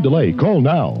 Don't delay. Call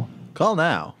now. Call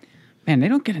now. Man, they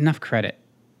don't get enough credit.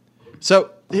 So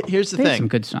here's the They have thing. some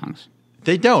good songs.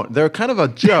 They don't. They're kind of a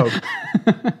joke.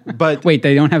 But wait,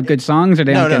 they don't have good songs, or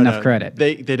they don't get enough credit?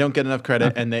 They don't get enough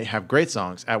credit, and they have great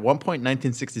songs. At one point in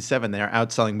 1967, they are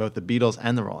outselling both the Beatles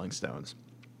and the Rolling Stones.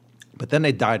 But then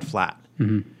they died flat.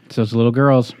 Mm-hmm. So those little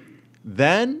girls.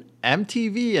 Then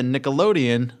MTV and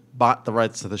Nickelodeon bought the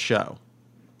rights to the show.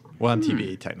 Well,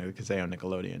 MTV, technically, because they own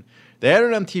Nickelodeon. They had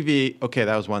it on MTV. Okay,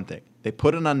 that was one thing. They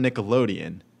put it on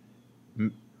Nickelodeon,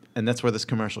 and that's where this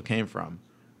commercial came from.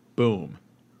 Boom.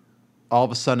 All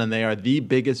of a sudden, they are the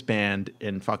biggest band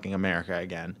in fucking America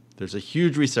again. There's a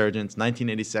huge resurgence.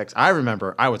 1986. I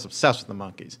remember I was obsessed with the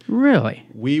Monkees. Really?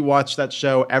 We watched that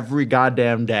show every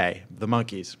goddamn day. The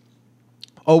Monkees.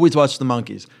 Always watched the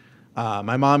Monkees.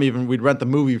 My mom we'd rent the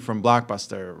movie from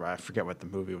Blockbuster. I forget what the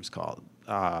movie was called.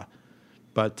 Yeah.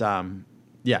 And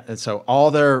so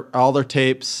all their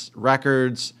tapes,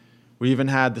 records. We even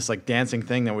had this like dancing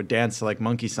thing that would dance to like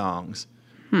monkey songs.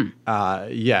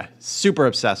 Yeah, super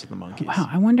obsessed with the Monkees. Wow,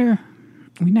 I wonder.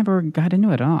 We never got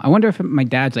into it at all. I wonder if my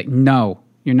dad's like, no,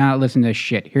 you're not listening to this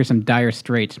shit. Here's some Dire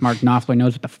Straits. Mark Knopfler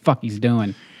knows what the fuck he's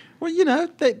doing. Well, you know,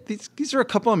 these are a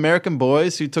couple American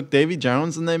boys who took Davy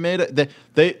Jones and they made it.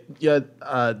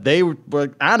 They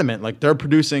were adamant, like they're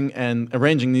producing and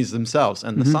arranging these themselves,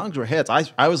 and the songs were hits.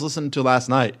 I was listening to last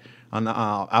night on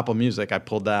Apple Music. I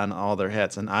pulled down all their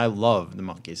hits, and I love the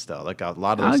Monkees still. Like a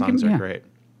lot of their songs are great.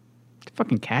 It's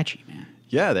fucking catchy, man.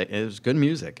 Yeah, it was good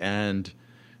music, and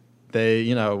they,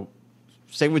 you know,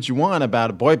 say what you want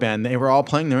about a boy band. They were all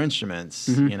playing their instruments,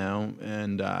 you know,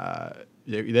 and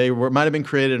they might have been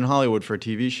created in Hollywood for a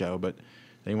TV show, but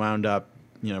they wound up,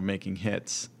 you know, making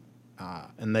hits,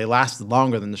 and they lasted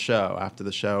longer than the show. After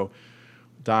the show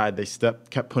died, they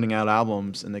kept putting out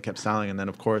albums, and they kept selling, and then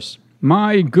of course,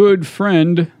 My Good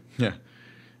Friend. Yeah.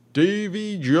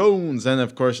 Davy Jones. And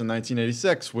of course, in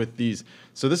 1986, with these.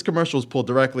 So this commercial was pulled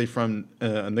directly from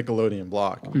a Nickelodeon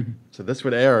block. So this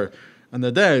would air on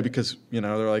the day because, you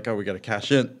know, they're like, oh, we got to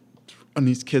cash in. And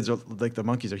these kids are like, the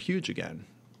Monkees are huge again.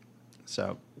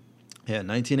 So, yeah,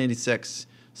 1986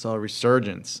 saw a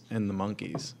resurgence in the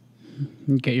Monkees.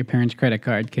 Get your parents' credit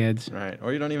card, kids. Right.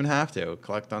 Or you don't even have to.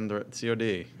 Collect under COD.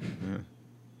 Yeah.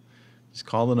 Just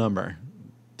call the number.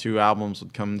 2 albums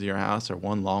would come to your house or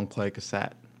 1 long play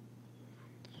cassette.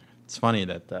 It's funny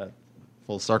that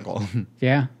full circle.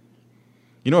 Yeah.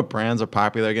 You know what brands are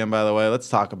popular again, by the way? Let's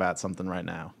talk about something right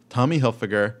now. Tommy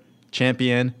Hilfiger,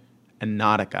 Champion, and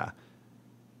Nautica.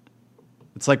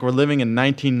 It's like we're living in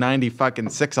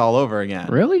 1996 all over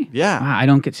again. Really? Yeah. Wow, I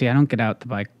don't get out to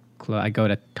buy clothes. I go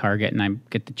to Target and I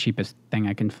get the cheapest thing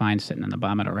I can find sitting on the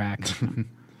bottom of the rack.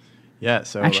 Yeah,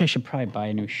 so actually, I should probably buy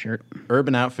a new shirt.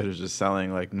 Urban Outfitters is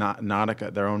selling like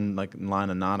Nautica, their own like line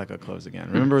of Nautica clothes again.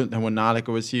 Remember when Nautica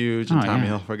was huge and Tommy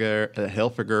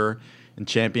Hilfiger and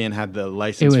Champion had the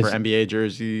license for NBA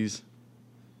jerseys,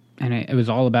 and it was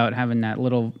all about having that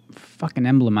little fucking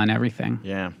emblem on everything.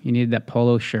 Yeah, you needed that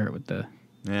polo shirt with the.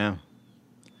 Yeah.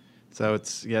 So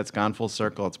it's gone full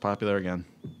circle. It's popular again.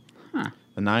 Huh.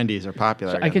 The 90s are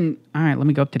popular. So again. All right, let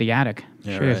me go up to the attic.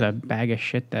 Yeah, sure, there's a bag of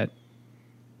shit that.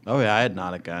 Oh yeah, I had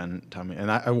Nautica and Tommy, and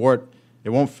I wore it.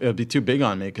 It'd be too big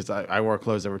on me because I wore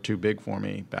clothes that were too big for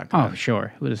me back then. Oh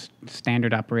sure, it was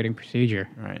standard operating procedure.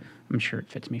 Right. I'm sure it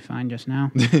fits me fine just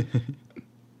now.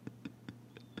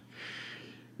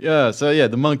 Yeah. So yeah,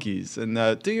 the Monkees,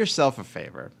 and do yourself a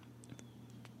favor.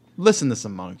 Listen to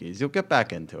some Monkees. You'll get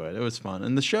back into it. It was fun,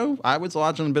 and the show. I was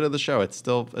watching a bit of the show. It's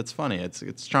funny.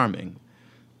 It's charming.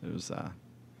 It was.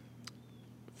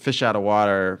 Fish out of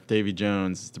water, Davy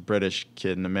Jones, the British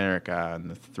kid in America, and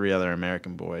the 3 other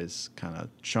American boys kind of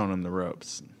showing him the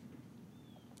ropes.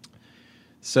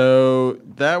 So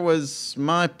that was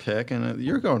my pick, and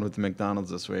you're going with the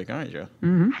McDonald's this week, aren't you?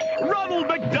 Ronald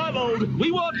McDonald,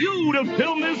 we want you to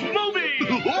film this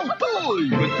movie. boy!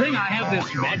 Good thing I have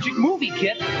this magic movie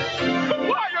kit.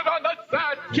 Quiet on the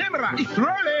set! Camera is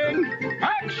rolling!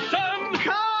 Action!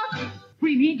 Cut!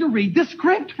 We need to read the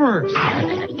script first.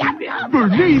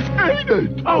 Bernice ate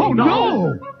it! Oh,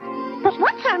 no! But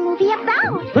what's our movie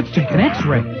about? Let's take an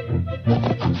x-ray.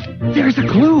 There's a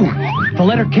clue. The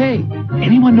letter K.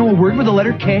 Anyone know a word with the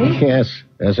letter K? Kiss.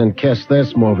 Doesn't kiss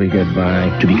this movie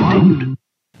goodbye. To be continued.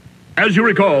 As you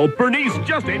recall, Bernice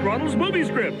just ate Ronald's movie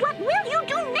script. What will you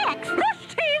do next? Brush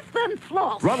teeth and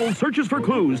floss. Ronald searches for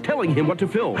clues, telling him what to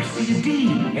film. I see a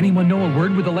D. Anyone know a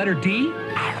word with the letter D?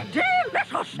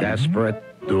 Delicious. Desperate.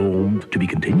 Doomed. To be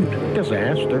continued.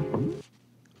 Disaster.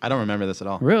 I don't remember this at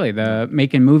all. Really, the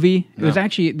making movie? It was No.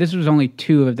 actually, this was only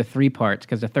 2 of the 3 parts,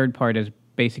 because the third part is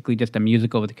basically just a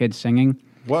musical with the kids singing.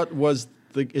 What was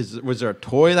was there a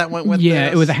toy that went with Yeah,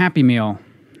 this? it was a Happy Meal.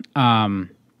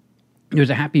 It was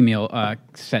a Happy Meal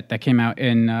set that came out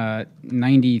in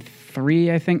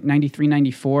 93, I think, 93,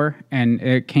 94. And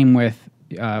it came with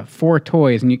 4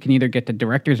 toys, and you can either get the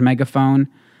director's megaphone,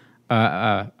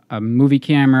 a movie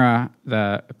camera,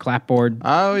 the clapboard.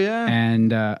 Oh, yeah.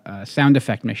 And a sound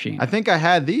effect machine. I think I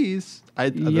had these.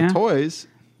 Yeah. The toys.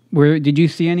 Did you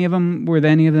see any of them? Were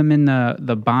any of them in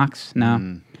the box?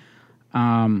 No.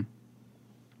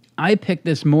 I picked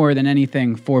this more than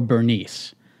anything for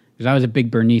Bernice, because I was a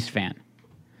big Bernice fan.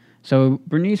 So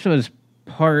Bernice was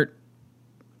part...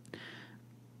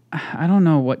 I don't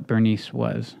know what Bernice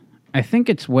was. I think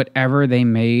it's whatever they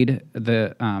made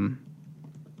the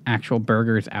actual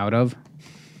burgers out of.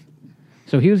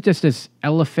 So he was just this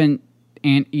elephant,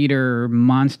 anteater,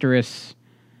 monstrous...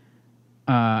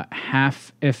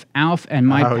 if Alf and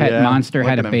My Pet Monster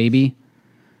had a baby,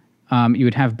 you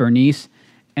would have Bernice.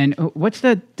 And what's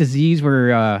the disease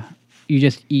where you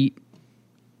just eat,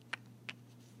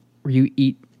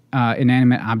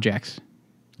 inanimate objects?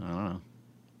 I don't know.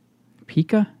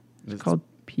 Pica? It's called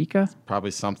Pica?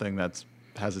 Probably something that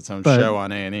has its own But- show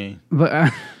on A&E.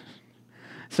 But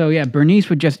so yeah, Bernice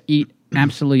would just eat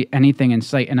absolutely anything in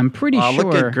sight, and I'm pretty sure.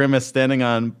 Look at Grimace standing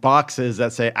on boxes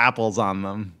that say apples on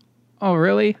them. Oh,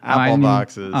 really? Apple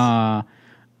boxes.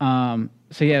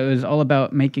 So yeah, it was all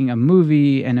about making a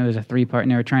movie, and it was a 3-part,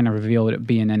 and they were trying to reveal what it would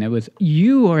be, and then it was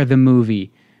you are the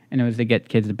movie, and it was to get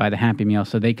kids to buy the Happy Meal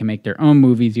so they can make their own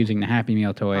movies using the Happy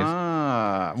Meal toys.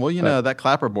 Well, you know, that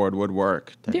clapperboard would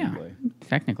work, technically. Yeah,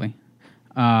 technically.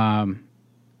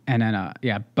 And then,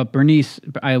 but Bernice,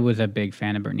 I was a big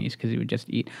fan of Bernice because he would just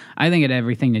eat. I think it had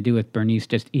everything to do with Bernice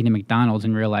just eating McDonald's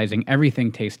and realizing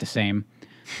everything tastes the same.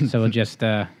 So it just,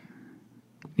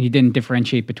 he didn't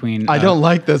differentiate between... I don't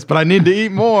like this, but I need to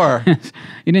eat more.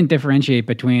 He didn't differentiate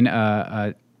between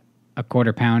a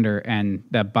quarter pounder and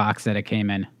the box that it came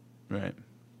in. Right.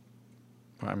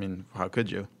 I mean, how could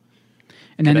you?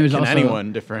 And then can, it was can also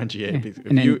anyone differentiate? Yeah. If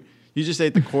And then- you just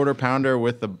ate the quarter pounder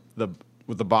with the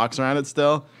box around it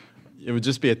still, it would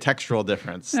just be a textural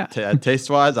difference. Yeah. Taste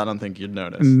wise, I don't think you'd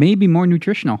notice. maybe more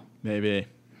nutritional. Maybe.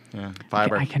 Yeah.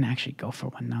 Fiber. I can actually go for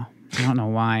one though. I don't know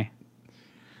why.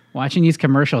 Watching these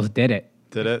commercials did it.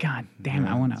 Did it? God damn,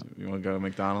 I want to. You want to go to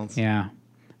McDonald's? Yeah.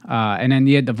 And then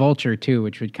you had the Vulture too,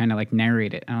 which would kind of like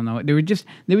narrate it. I don't know. They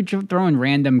would throw in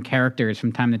random characters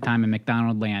from time to time in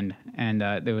McDonald Land, and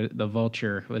the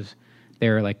Vulture was. They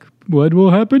were like, "What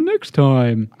will happen next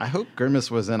time?" I hope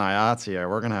Grimace was in IATSE, or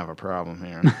we're gonna have a problem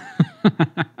here.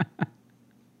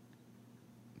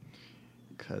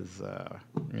 Because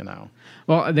you know.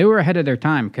 Well, they were ahead of their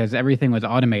time because everything was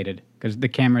automated. Because the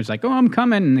camera's like, "Oh, I'm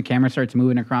coming," and the camera starts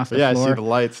moving across the floor. I see the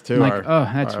lights too. I'm like, oh,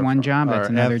 that's one job. That's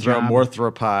another job.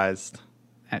 Anthropomorphized.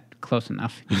 Close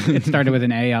enough. It started with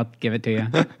an A. I'll give it to you.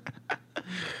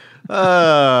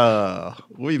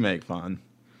 We make fun.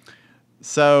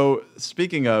 So,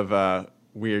 speaking of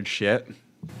weird shit.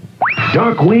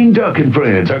 Darkwing Duck and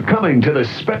Friends are coming to the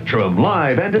Spectrum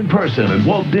live and in person at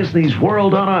Walt Disney's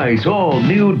World on Ice, all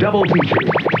new double feature.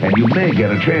 And you may get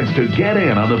a chance to get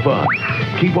in on the fun.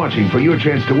 Keep watching for your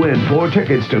chance to win 4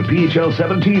 tickets to PHL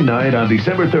 17 night on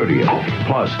December 30th.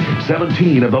 Plus,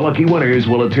 17 of the lucky winners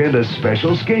will attend a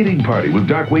special skating party with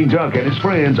Darkwing Duck and his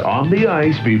friends on the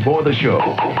ice before the show.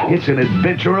 It's an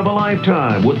adventure of a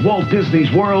lifetime with Walt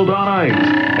Disney's World on Ice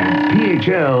and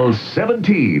PHL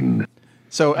 17.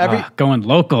 So going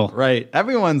local, right?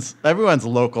 Everyone's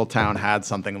local town had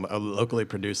something locally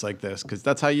produced like this because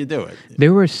that's how you do it.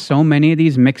 There were so many of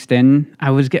these mixed in. I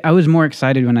was more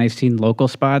excited when I seen local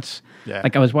spots. Yeah.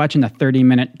 Like I was watching a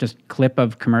 30-minute just clip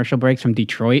of commercial breaks from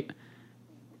Detroit.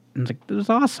 I was like, this was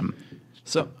awesome.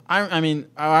 So I mean,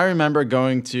 I remember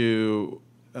going to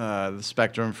the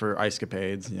Spectrum for Ice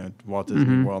Capades, Walt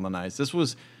Disney World on Ice. This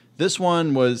was This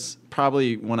one was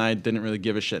probably when I didn't really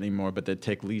give a shit anymore, but they'd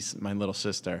take Lisa, my little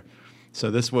sister.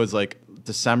 So this was like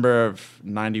December of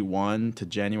 91 to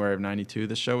January of 92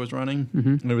 this show was running.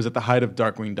 Mhm. And it was at the height of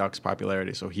Darkwing Duck's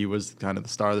popularity, so he was kind of the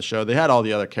star of the show. They had all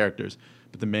the other characters,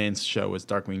 but the main show was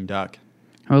Darkwing Duck.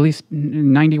 Well, at least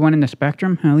 91 in the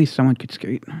Spectrum. At least someone could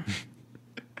skate.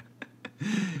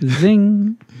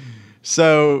 Zing.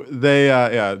 So they,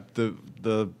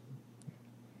 the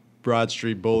Broad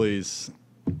Street Bullies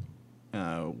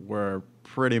were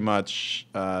pretty much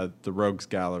the Rogues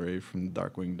Gallery from the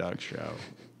Darkwing Duck show.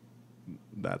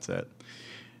 That's it.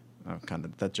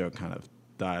 That joke kind of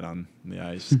died on the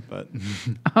ice, but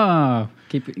Oh,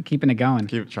 keeping it going.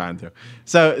 keep trying to.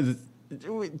 So,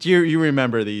 do you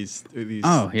remember these?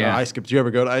 Oh, yeah. Ice. Do you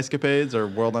ever go to Ice Capades or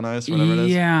World on Ice, whatever it is?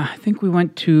 Yeah, I think we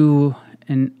went to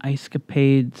an Ice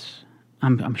Capades.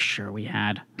 I'm sure we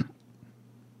had.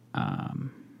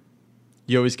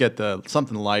 You always get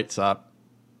something lights up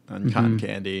on cotton Mhm.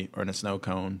 candy or in a snow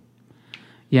cone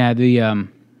Yeah, the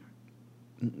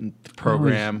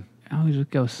program. I always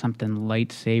would go something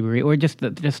lightsabery, or just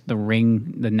the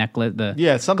ring, the necklace, the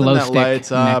Yeah, something glow that stick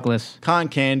lights up. necklace. Cotton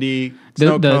candy, The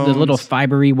snow the little cones.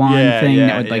 fibery wand thing Yeah,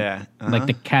 that would like yeah, like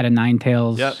the cat of nine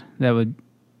tails. Yep. That would.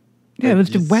 Yeah, it was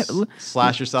just wet.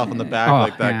 Slash yourself in the back Oh,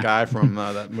 like that yeah. guy from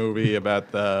that movie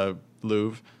about the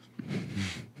Louvre.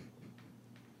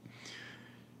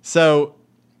 So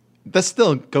this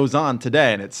still goes on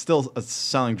today, and it's still a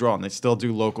selling draw, and they still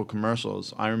do local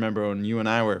commercials. I remember when you and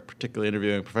I were particularly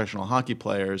interviewing professional hockey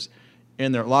players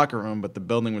in their locker room, but the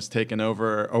building was taken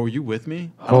over. Oh, were you with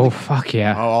me? I don't Oh, think- fuck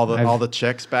yeah. Oh, all I've- the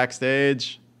chicks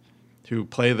backstage who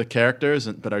play the characters,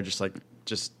 but are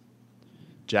just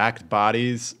jacked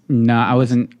bodies. No, I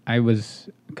wasn't. I was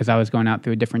because I was going out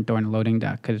through a different door in the loading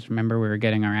dock. Because remember, we were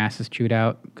getting our asses chewed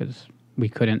out because we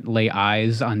couldn't lay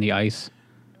eyes on the ice.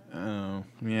 Oh,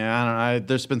 yeah, I don't know.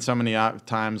 There's been so many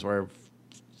times where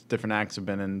different acts have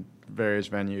been in various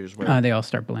venues where They all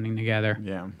start blending together.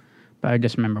 Yeah. But I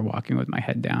just remember walking with my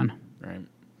head down. Right.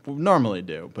 Well, normally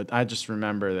do, but I just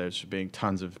remember there's being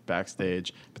tons of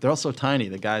backstage. But they're all so tiny,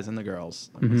 the guys and the girls.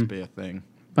 That must Mhm. be a thing.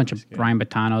 Bunch of Brian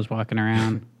Botanos walking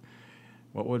around.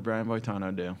 What would Brian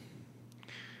Boitano do?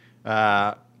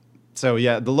 So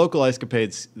yeah, the local Ice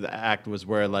Capades, the act was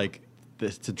where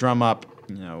to drum up,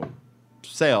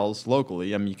 sales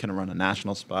locally. I mean, you couldn't run a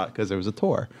national spot because there was a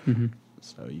tour. Mhm.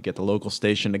 So you get the local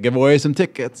station to give away some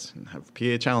tickets and have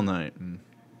PHL night. And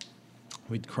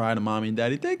we'd cry to mommy and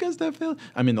daddy, take us to Philly.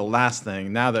 I mean, the last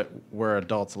thing, now that we're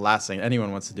adults, the last thing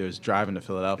anyone wants to do is drive into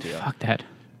Philadelphia. Fuck that.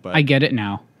 But I get it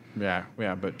now. Yeah, but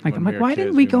Like, when I'm like, we were why kids,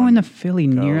 didn't we go wanted into Philly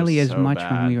to go nearly as so much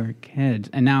bad. when we were kids?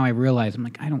 And now I realize, I'm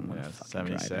like, I don't want to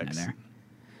fucking drive into there.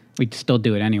 We'd still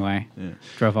do it anyway. Yeah.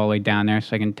 Drove all the way down there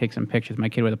so I can take some pictures of my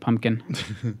kid with a pumpkin.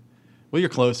 Well, you're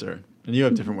closer, and you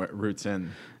have different routes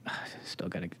in. Still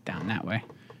got to get down that way.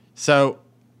 So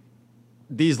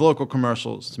these local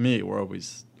commercials, to me, are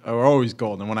always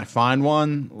gold. And when I find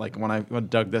one, like when I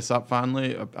dug this up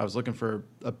finally, I was looking for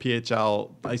a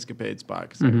PHL Ice Capade spot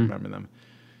because I Mhm. remember them.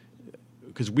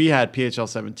 Because we had PHL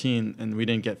 17 and we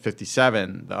didn't get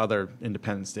 57, the other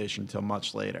independent station, until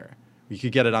much later. You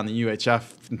could get it on the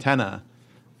UHF antenna,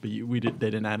 but they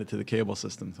didn't add it to the cable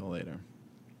system until later.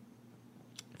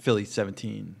 Philly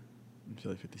 17 and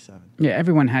Philly 57. Yeah,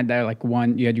 everyone had that, like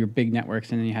one, you had your big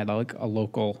networks and then you had like a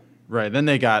local. Right. Then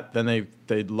they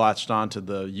latched on to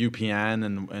the UPN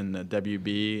and the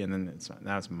WB, and then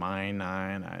now it's Mine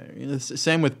 9. It's the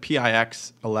same with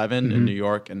PIX 11 in Mhm. New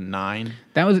York and 9.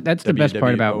 That's the best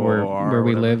part about where WWOR,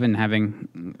 we whatever. live and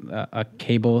having a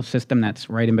cable system that's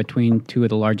right in between two of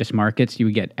the largest markets. You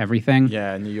would get everything.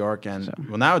 Yeah, New York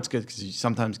well, now it's good because you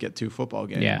sometimes get 2 football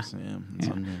games. Yeah. It's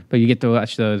Yeah. on there. But you get to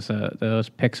watch those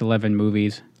PIX 11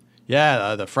 movies.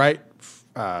 Yeah, the Fright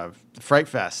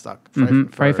Fest.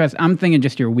 Fright Fest. I'm thinking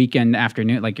just your weekend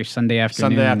afternoon, like your Sunday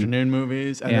afternoon. Sunday afternoon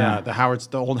movies. And Yeah.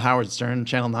 the old Howard Stern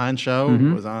Channel 9 show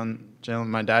Mhm. was on Channel.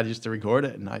 My dad used to record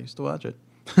it, and I used to watch it.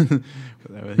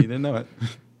 But he didn't know it.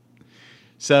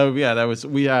 So yeah,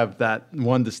 we have that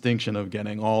one distinction of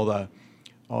getting all the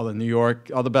New York,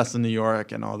 all the best of New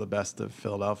York, and all the best of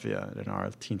Philadelphia in our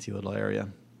teensy little area.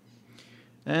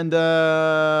 And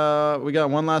we got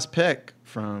one last pick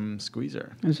from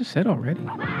Squeezer. Is this it already?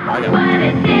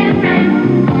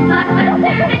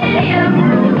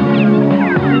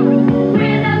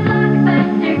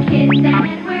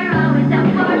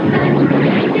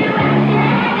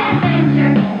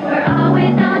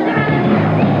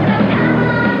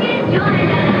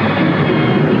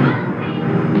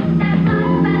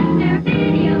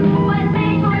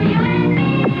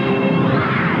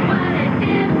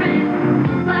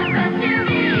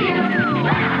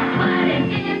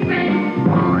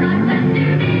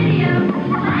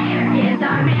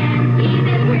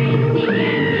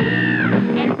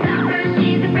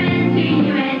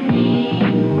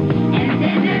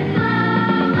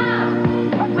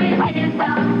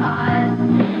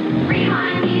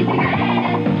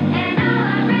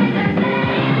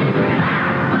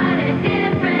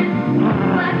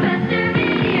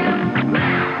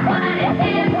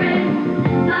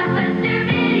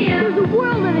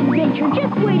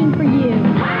 just waiting for you.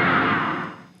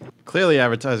 Clearly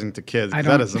advertising to kids. 'Cause I that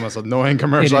don't- is the most annoying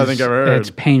commercial I think I've ever heard. It's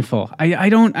painful. I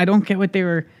don't get what they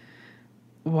were.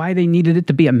 Why they needed it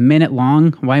to be a minute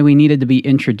long? Why we needed to be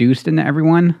introduced into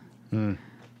everyone? Hmm.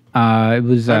 It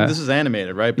was. This is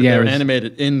animated, right? But yeah, they it were was-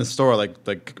 animated in the store,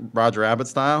 like Roger Rabbit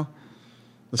style.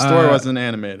 The story wasn't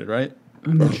animated, right?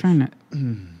 I'm trying to.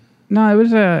 No, it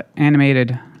was a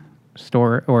animated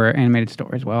store or animated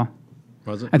store as well.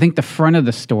 Was it? I think the front of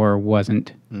the store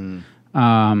wasn't.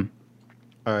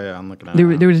 Oh yeah, I'm looking at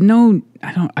There, it. there was no.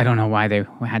 I don't know why they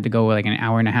had to go with like an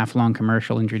hour and a half long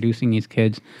commercial introducing these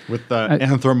kids. With the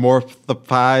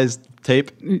anthropomorphized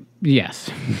tape. Yes.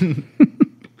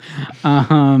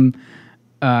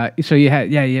 So you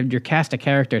had your cast of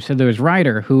characters. So there was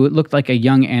Ryder, who looked like a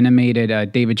young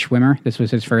animated David Schwimmer. This was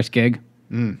his first gig.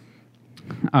 And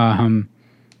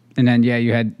then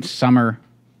you had Summer,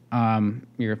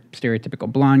 your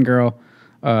stereotypical blonde girl,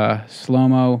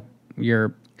 Shlomo,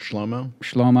 your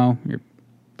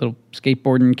little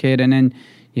skateboarding kid, and then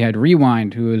you had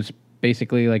Rewind, who was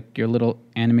basically like your little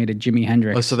animated Jimi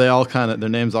Hendrix. Oh, so they all their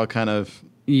names all kind of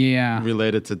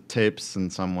related to tapes in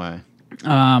some way.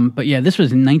 But yeah, this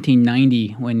was in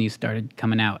 1990 when these started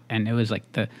coming out, and it was like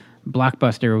the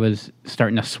Blockbuster was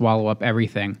starting to swallow up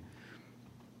everything.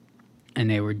 And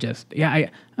they were just, I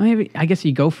guess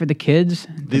you go for the kids.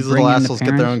 These little assholes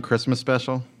get their own Christmas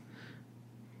special?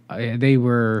 They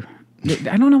were,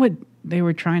 I don't know what they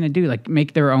were trying to do, like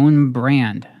make their own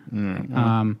brand.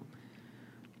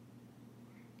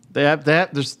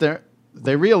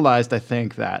 They realized, I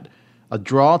think, that a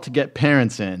draw to get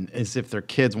parents in is if their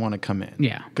kids want to come in.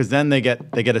 Yeah. Because then they get a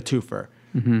twofer.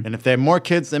 Mhm. And if they have more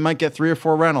kids, they might get 3 or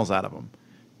 4 rentals out of them.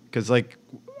 Because like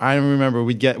I remember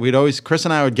Chris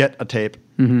and I would get a tape.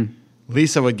 Mhm.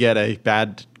 Lisa would get a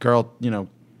bad girl,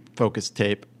 focused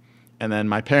tape, and then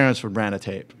my parents would rent a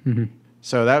tape. Mhm.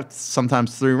 So that's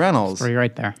sometimes 3 rentals. 3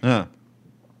 right there. Yeah.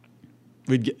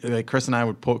 We'd get, Chris and I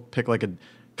would pick like a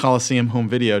Coliseum home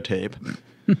video tape.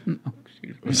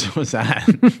 What was that?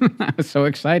 I was so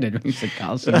excited when you said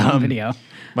Coliseum home video.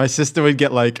 My sister would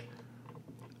get like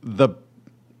what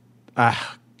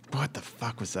the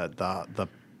fuck was that? The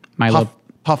Milo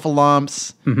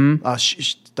Puffalumps,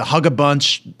 the Hug a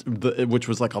Bunch, which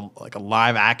was like a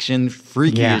live action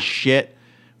freaky as shit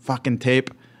fucking tape.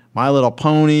 My Little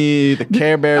Pony, the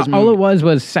Care Bears movie. All it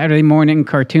was Saturday morning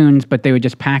cartoons, but they would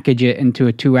just package it into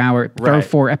a 2-hour, Right. or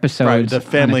 4 episodes. Right, the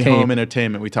family on a tape. home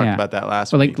entertainment. We talked about that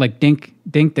last But week. like Dink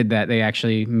did that. They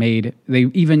actually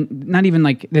not even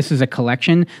like this is a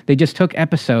collection. They just took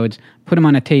episodes, put them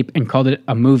on a tape, and called it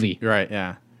a movie. Right,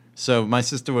 yeah. So my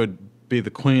sister would be the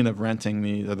queen of renting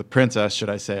these, or the princess, should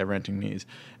I say, of renting these.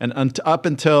 And up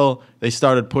until they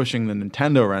started pushing the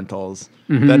Nintendo rentals,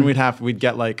 then we'd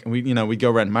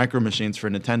go rent Micro Machines for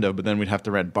Nintendo, but then we'd have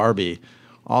to rent Barbie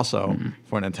also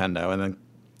for Nintendo. And then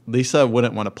Lisa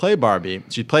wouldn't want to play Barbie.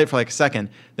 She'd play it for like a second,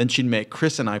 then she'd make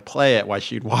Chris and I play it while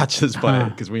she'd watch us play it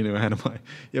because we knew how to play.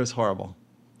 It was horrible.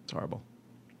 It's horrible.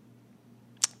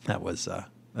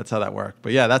 That's how that worked.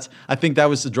 But yeah, I think that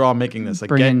was the draw making this. Like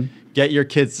get your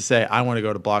kids to say, I want to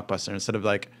go to Blockbuster, instead of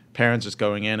like parents just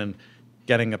going in and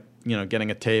getting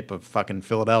a tape of fucking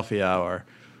Philadelphia or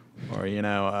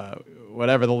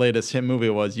whatever the latest hit movie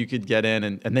was. You could get in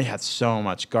and they had so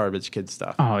much garbage kid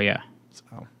stuff. Oh yeah.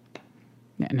 So.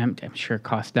 And I'm sure it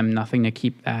cost them nothing to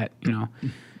keep that,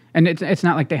 And it's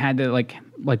not like they had to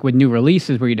like with new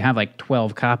releases where you'd have like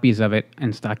 12 copies of it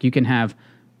in stock. You can have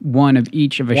one of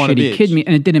each of a shitty kid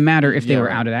and it didn't matter if they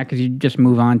were out of that because you just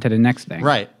move on to the next thing.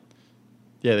 Right.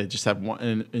 Yeah, they just have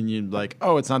one, and you're like,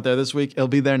 oh, it's not there this week. It'll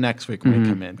be there next week when we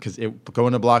come in, because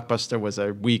going to Blockbuster was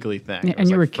a weekly thing. Yeah, and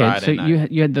you were a kid, so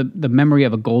you had the memory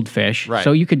of a goldfish. Right.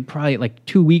 So you could probably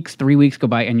 2 weeks, 3 weeks go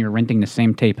by, and you're renting the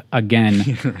same tape again.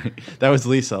 That was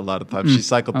Lisa a lot of times. She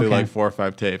cycled through like 4 or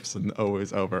 5 tapes and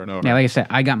always over and over. Yeah, like I said,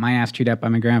 I got my ass chewed up by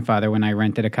my grandfather when I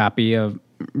rented a copy of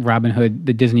Robin Hood,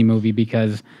 the Disney movie,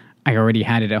 because I already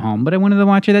had it at home, but I wanted to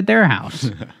watch it at their house.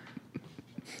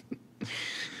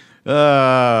 We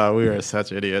are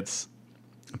such idiots.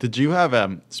 Did you have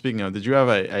did you have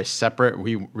a separate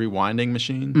rewinding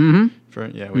machine?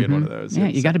 Mm-hmm. We had one of those. Yeah,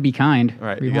 you got to be kind.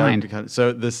 Right, Rewind. you got to be kind.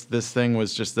 So this thing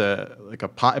was just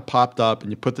it popped up,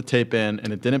 and you put the tape in,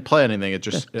 and it didn't play anything.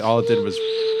 All it did was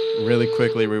really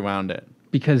quickly rewound it.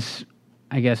 Because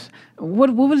I guess what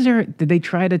was there? Did they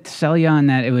try to sell you on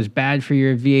that it was bad for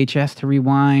your VHS to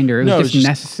rewind, or it was just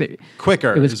necessary?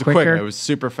 Quicker. It was quicker. It was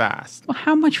super fast. Well,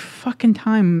 how much fucking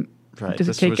time does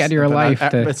it take out of your life?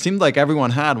 It seemed like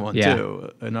everyone had one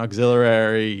too, an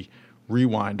auxiliary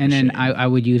rewind And machine. then I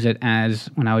would use it as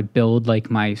when I would build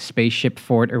like my spaceship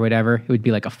fort or whatever. It would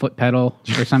be like a foot pedal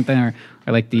or something, or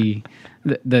like the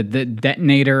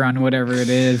detonator on whatever it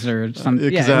is, or something.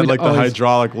 Because it had like the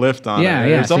hydraulic lift on it. Yeah.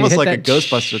 It's So you almost hit like a that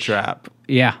Ghostbuster trap.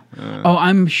 Yeah. Oh,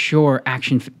 I'm sure I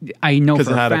know for Because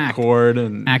it had a fact a cord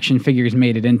and action figures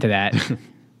made it into that.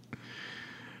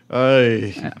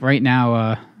 Right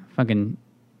now, fucking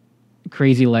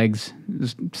Crazy Legs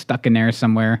is stuck in there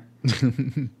somewhere.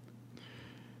 He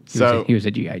was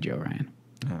a G.I. Joe, Ryan.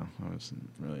 No, I wasn't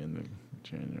really into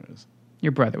Januaries.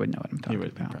 Your brother would know what I'm talking He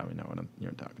would about. probably know what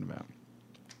you're talking about.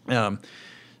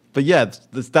 But yeah,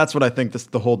 that's what I think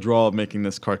the whole draw of making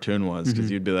this cartoon was,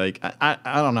 because you'd be like, I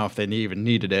don't know if they even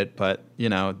needed it, but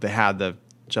they had to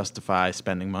justify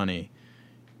spending money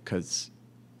because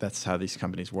that's how these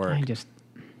companies work.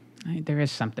 There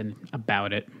is something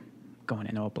about it going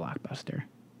into a blockbuster.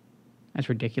 As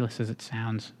ridiculous as it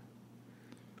sounds,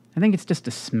 I think it's just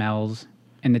the smells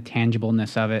and the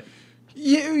tangibleness of it.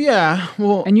 Yeah.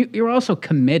 Well, and you're also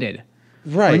committed.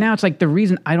 Right. Where now it's like the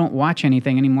reason I don't watch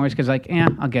anything anymore is because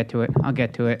I'll get to it.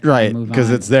 Right. Because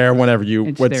it's there whenever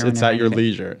it's at your anything.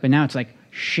 leisure. But now it's like,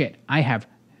 shit, I have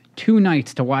 2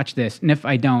 nights to watch this, and if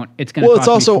I don't, it's going to Well, cost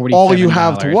it's also me $47. all you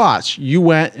have to watch. You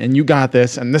went and you got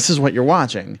this, and this is what you're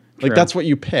watching. Like True. that's what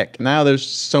you pick. Now there's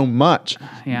so much.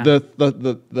 Yeah.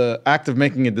 The act of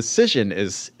making a decision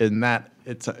is in that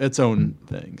its own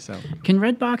thing. So Can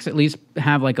Redbox at least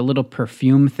have like a little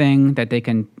perfume thing that they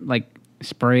can like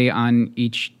spray on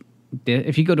each?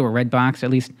 If you go to a Redbox,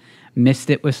 at least mist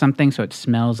it with something so it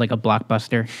smells like a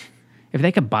Blockbuster. If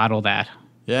they could bottle that.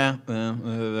 yeah,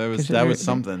 that was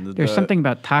something. There's something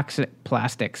about toxic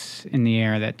plastics in the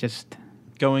air that just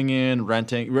going in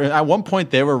renting. At one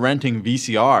point, they were renting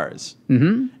VCRs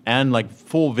and like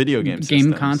full video game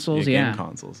systems. consoles. Game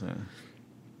consoles. Yeah,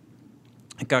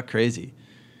 it got crazy.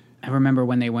 I remember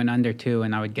when they went under too,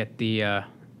 and I would get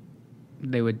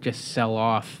they would just sell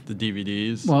off the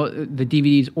DVDs. Well, the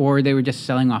DVDs, or they were just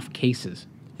selling off cases.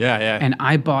 Yeah. And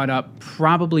I bought up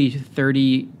probably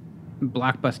 30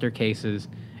 Blockbuster cases,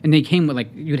 and they came with like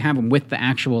you'd have them with the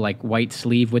actual like white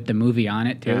sleeve with the movie on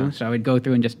it too. Yeah. So I would go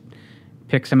through and just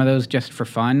pick some of those just for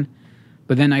fun.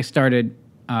 But then I started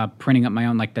printing up my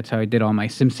own. Like that's how I did all my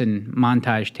Simpson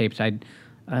montage tapes. I'd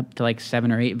up to like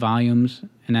 7 or 8 volumes,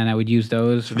 and then I would use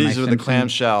those. So for these my are the Simpson.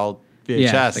 clamshell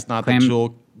VHS, not the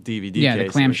dual DVD Yeah, cases.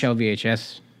 the clamshell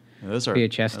VHS. Yeah, those are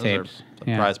VHS tapes.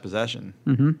 Are a prized possession.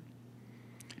 Mm-hmm.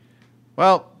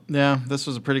 Well, yeah, this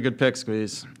was a pretty good pick,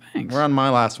 Squeeze. Thanks. We're on my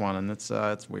last one, and it's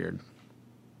weird.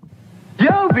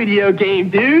 Yo, video game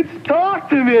dudes, talk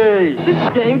to me! This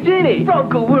is Game Genie,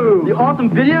 Brokaloo, the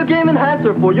awesome video game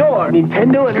enhancer for your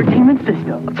Nintendo Entertainment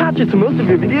System. Attach it to most of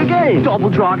your video games. Double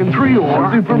Dragon 3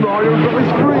 or Super Mario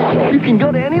Bros. 3. You can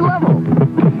go to any level.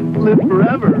 Live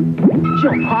forever.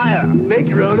 Jump higher. Make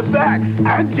your own effects.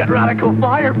 And get radical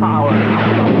firepower.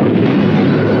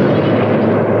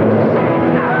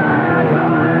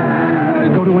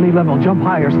 Go to any level, jump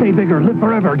higher, stay bigger, live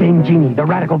forever. Game Genie, the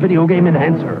radical video game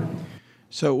enhancer.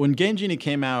 So when Game Genie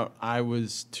came out, I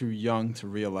was too young to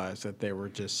realize that they were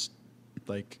just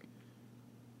like,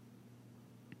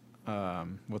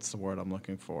 what's the word I'm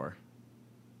looking for?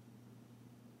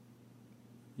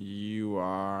 You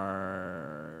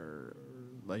are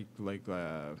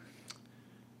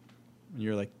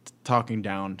you're like talking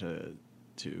down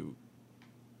to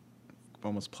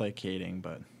almost placating,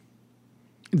 but.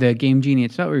 The Game Genie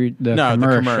itself, or the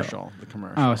commercial? The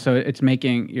commercial. Oh, so it's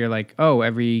making you're like, oh,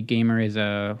 every gamer is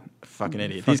a fucking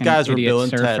idiot. These guys were Bill and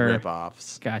Ted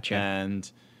ripoffs. Gotcha. And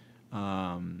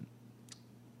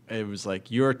it was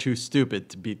like, you're too stupid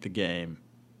to beat the game,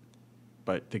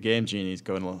 but the Game Genie's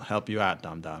going to help you out,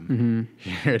 dum-dum. Mm-hmm.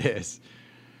 Here it is.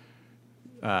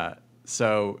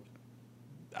 So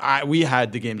we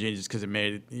had the Game Genie just because it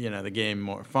made the game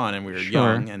more fun, and we were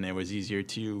young, and it was easier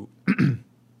to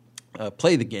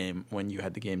play the game when you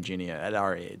had the Game Genie at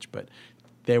our age. But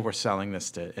they were selling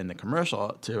this in the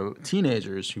commercial to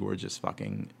teenagers who were just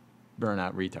fucking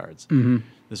burnout retards. Mm-hmm.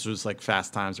 This was like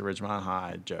Fast Times at Ridgemont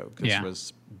High joke. This Yeah.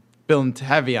 was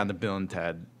heavy on the Bill and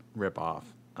Ted ripoff.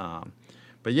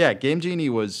 But yeah, Game Genie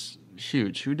was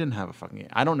huge. Who didn't have a fucking game?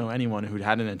 I don't know anyone who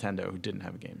had a Nintendo who didn't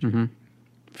have a Game Genie.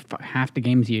 Mm-hmm. Half the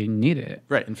games you needed it.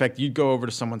 Right. In fact, you'd go over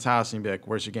to someone's house and you'd be like,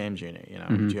 "Where's your Game Genie?"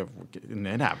 Mm-hmm. Do you have? And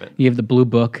they'd have it. You have the blue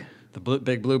book. The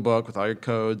big blue book with all your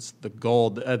codes. The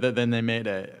gold. Then they made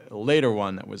a later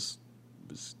one that was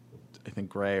I think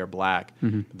gray or black.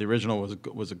 Mm-hmm. The original was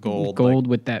a gold. Gold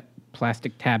with that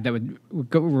plastic tab that would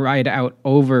go right out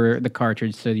over the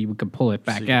cartridge so you could pull it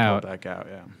back out. Pull it back out.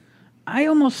 Yeah. I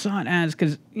almost saw it as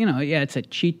because it's a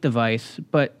cheat device,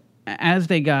 but as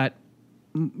they got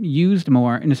used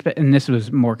more, and this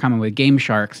was more common with Game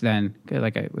Sharks than,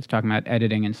 like I was talking about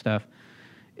editing and stuff.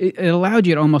 It allowed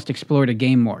you to almost explore the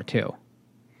game more too.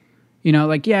 You know,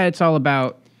 like, yeah, it's all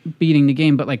about beating the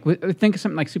game, but like think of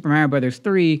something like Super Mario Brothers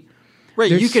 3. Right,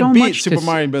 There's you can so beat much Super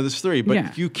Mario Brothers 3, but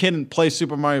Yeah. you can play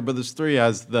Super Mario Brothers 3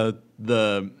 as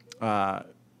the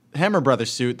Hammer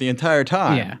Brothers suit the entire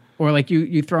time. Yeah. Or like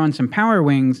you throw on some Power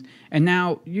Wings, and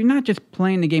now you're not just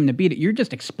playing the game to beat it, you're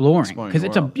just exploring. Because the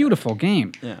it's a world. beautiful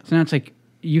game. Yeah. So now it's like,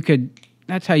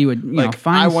 that's how you would, Like,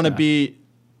 find I want to stuff. be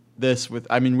this with,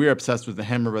 I mean, we're obsessed with the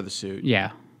Hammer Brothers suit.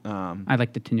 Yeah. I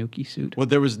like the Tanuki suit. Well,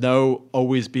 there was no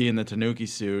always be in the Tanuki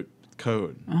suit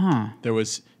code. There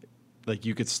was, like,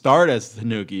 you could start as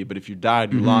Tanuki, but if you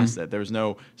died, you lost it. There was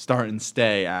no start and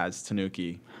stay as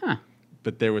Tanuki. Huh.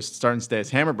 But there was start and stay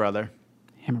as Hammer Brother.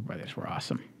 Hammer Brothers were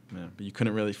awesome. Yeah, but you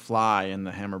couldn't really fly in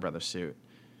the Hammer Brothers suit.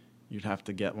 You'd have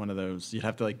to get one of those. You'd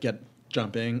have to, like, get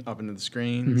jumping up into the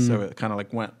screen. So it kind of,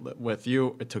 like, went with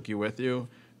you. It took you with you.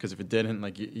 Because if it didn't,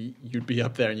 like, you'd be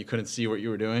up there and you couldn't see what you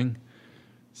were doing.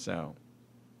 So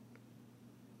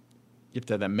you have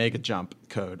to have that mega jump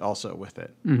code also with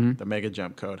it. The mega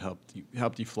jump code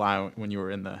helped you fly when you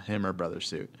were in the Hammer Brothers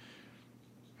suit.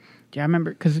 Yeah, I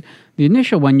remember, because the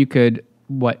initial one you could,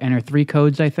 enter 3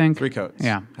 codes, I think? 3 codes.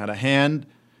 Yeah. Had a hand,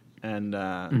 and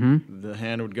the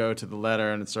hand would go to the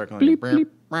letter, and it's circling. Bleep, bleep,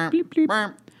 bleep,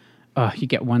 bleep. Oh, you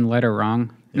get one letter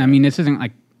wrong. Yeah. I mean, this isn't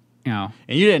like, And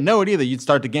you didn't know it either. You'd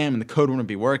start the game, and the code wouldn't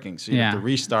be working. So you have to Yeah.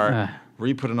 restart,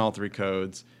 re-put in all 3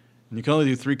 codes. And you can only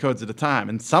do 3 codes at a time.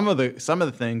 And some of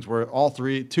the things were all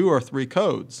 2 or 3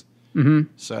 codes.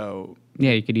 So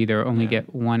yeah, you could either only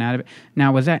get one out of it.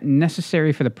 Now, was that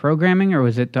necessary for the programming, or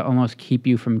was it to almost keep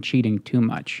you from cheating too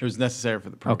much? it was necessary for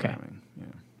the programming. Yeah.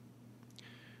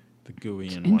 The GUI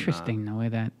and whatnot. Interesting the way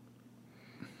that.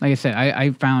 Like I said,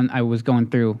 I found I was going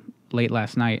through late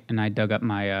last night, and I dug up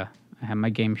my. I had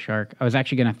my Game Shark. I was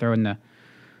actually going to throw in the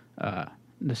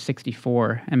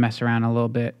 64 and mess around a little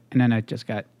bit, and then I just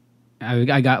got.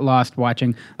 I got lost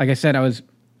watching. Like I said, I was.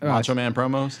 Macho Man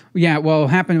promos? Yeah, well, what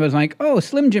happened was like,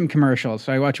 Slim Jim commercials.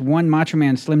 So I watched one Macho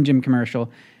Man Slim Jim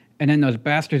commercial, and then those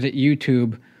bastards at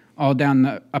YouTube, all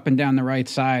up and down the right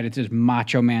side, it's just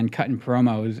Macho Man cutting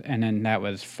promos, and then that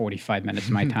was 45 minutes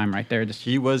of my time right there. Just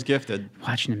he was gifted.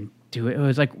 Watching him do it.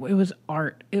 It was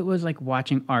art. It was like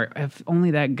watching art. If only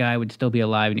that guy would still be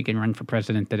alive and he can run for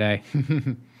president today.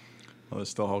 Well, it's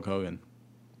still Hulk Hogan.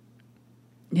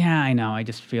 Yeah, I know. I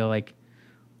just feel like,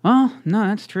 well, no,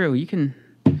 that's true. You can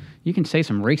say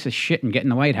some racist shit and get in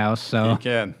the White House. So You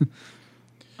can.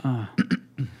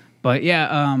 But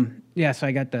yeah, so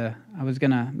I was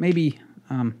gonna maybe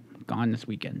gone this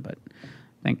weekend, but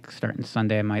I think starting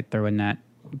Sunday I might throw in that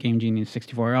Game Genius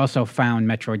 64. I also found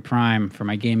Metroid Prime for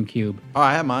my GameCube. Oh,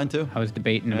 I have mine too. I was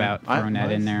debating about throwing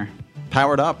that in there.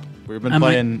 Powered up. We've been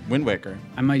playing Wind Waker.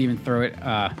 I might even throw it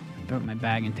in my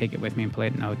bag and take it with me and play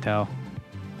it in the hotel.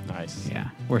 Nice. Yeah.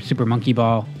 Or Super Monkey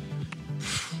Ball.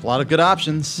 A lot of good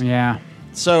options. Yeah.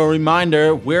 So, a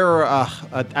reminder, we're,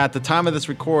 at the time of this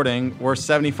recording, we're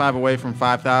 75 away from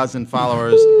 5,000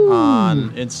 followers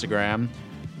on Instagram.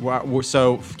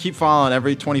 So, keep following.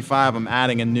 Every 25, I'm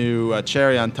adding a new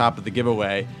cherry on top of the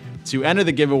giveaway. To enter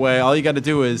the giveaway, all you got to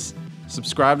do is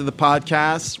subscribe to the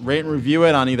podcast, rate and review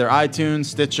it on either iTunes,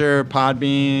 Stitcher,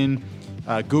 Podbean,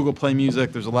 Google Play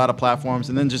Music. There's a lot of platforms.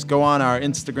 And then just go on our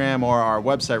Instagram or our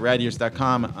website,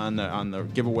 radioears.com, on the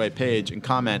giveaway page and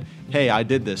comment, hey, I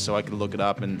did this, so I can look it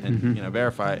up and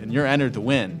verify it. And you're entered to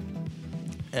win.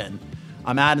 And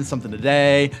I'm adding something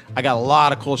today. I got a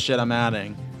lot of cool shit I'm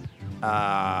adding.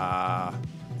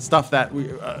 Stuff that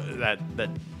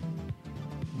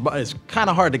is kind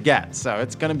of hard to get. So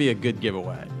it's going to be a good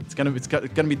giveaway. It's going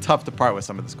to be tough to part with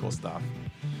some of this cool stuff.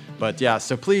 But yeah,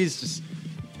 so please just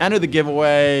enter the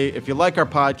giveaway. If you like our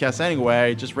podcast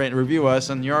anyway, just rate and review us,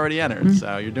 and you're already entered.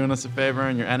 So you're doing us a favor,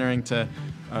 and you're entering to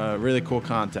a really cool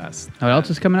contest. What else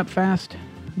is coming up fast?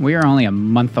 We are only a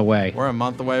month away. We're a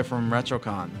month away from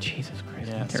RetroCon. Jesus Christ.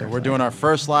 Yeah, so we're doing our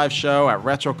first live show at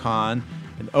RetroCon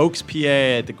in Oaks, PA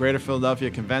at the Greater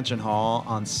Philadelphia Convention Hall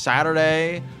on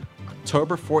Saturday,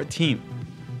 October 14th,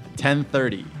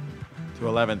 10:30 to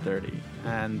 11:30.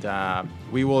 And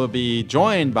we will be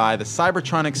joined by the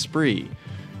Cybertronic Spree,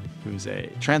 who's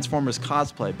a Transformers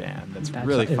cosplay band that's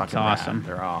really fucking awesome. rad.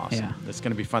 They're awesome. Yeah. It's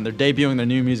going to be fun. They're debuting their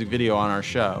new music video on our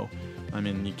show. I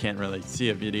mean, you can't really see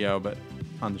a video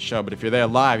on the show, but if you're there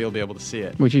live, you'll be able to see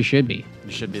it. Which you should be.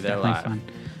 You should be It's there definitely live. fun.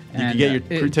 You can get your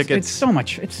crew tickets. It's so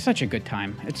much. It's such a good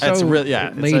time. It's so it's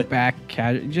laid back,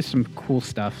 casual, just some cool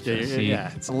stuff to see.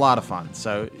 Yeah, it's a lot of fun.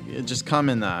 So just come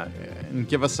and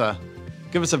give us a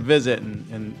visit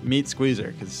and meet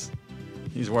Squeezer, because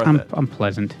He's worth it. I'm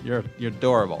pleasant. You're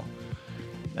adorable.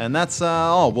 And that's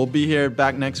all. We'll be here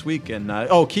back next week. And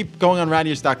keep going on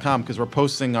Radius.com because we're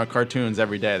posting our cartoons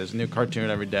every day. There's a new cartoon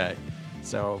every day.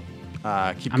 So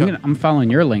keep going. I'm following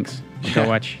your links. Go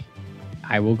watch.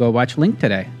 I will go watch Link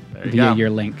today via your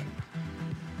link.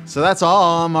 So that's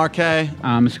all. I'm RK.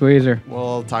 I'm Squeezer.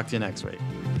 We'll talk to you next week.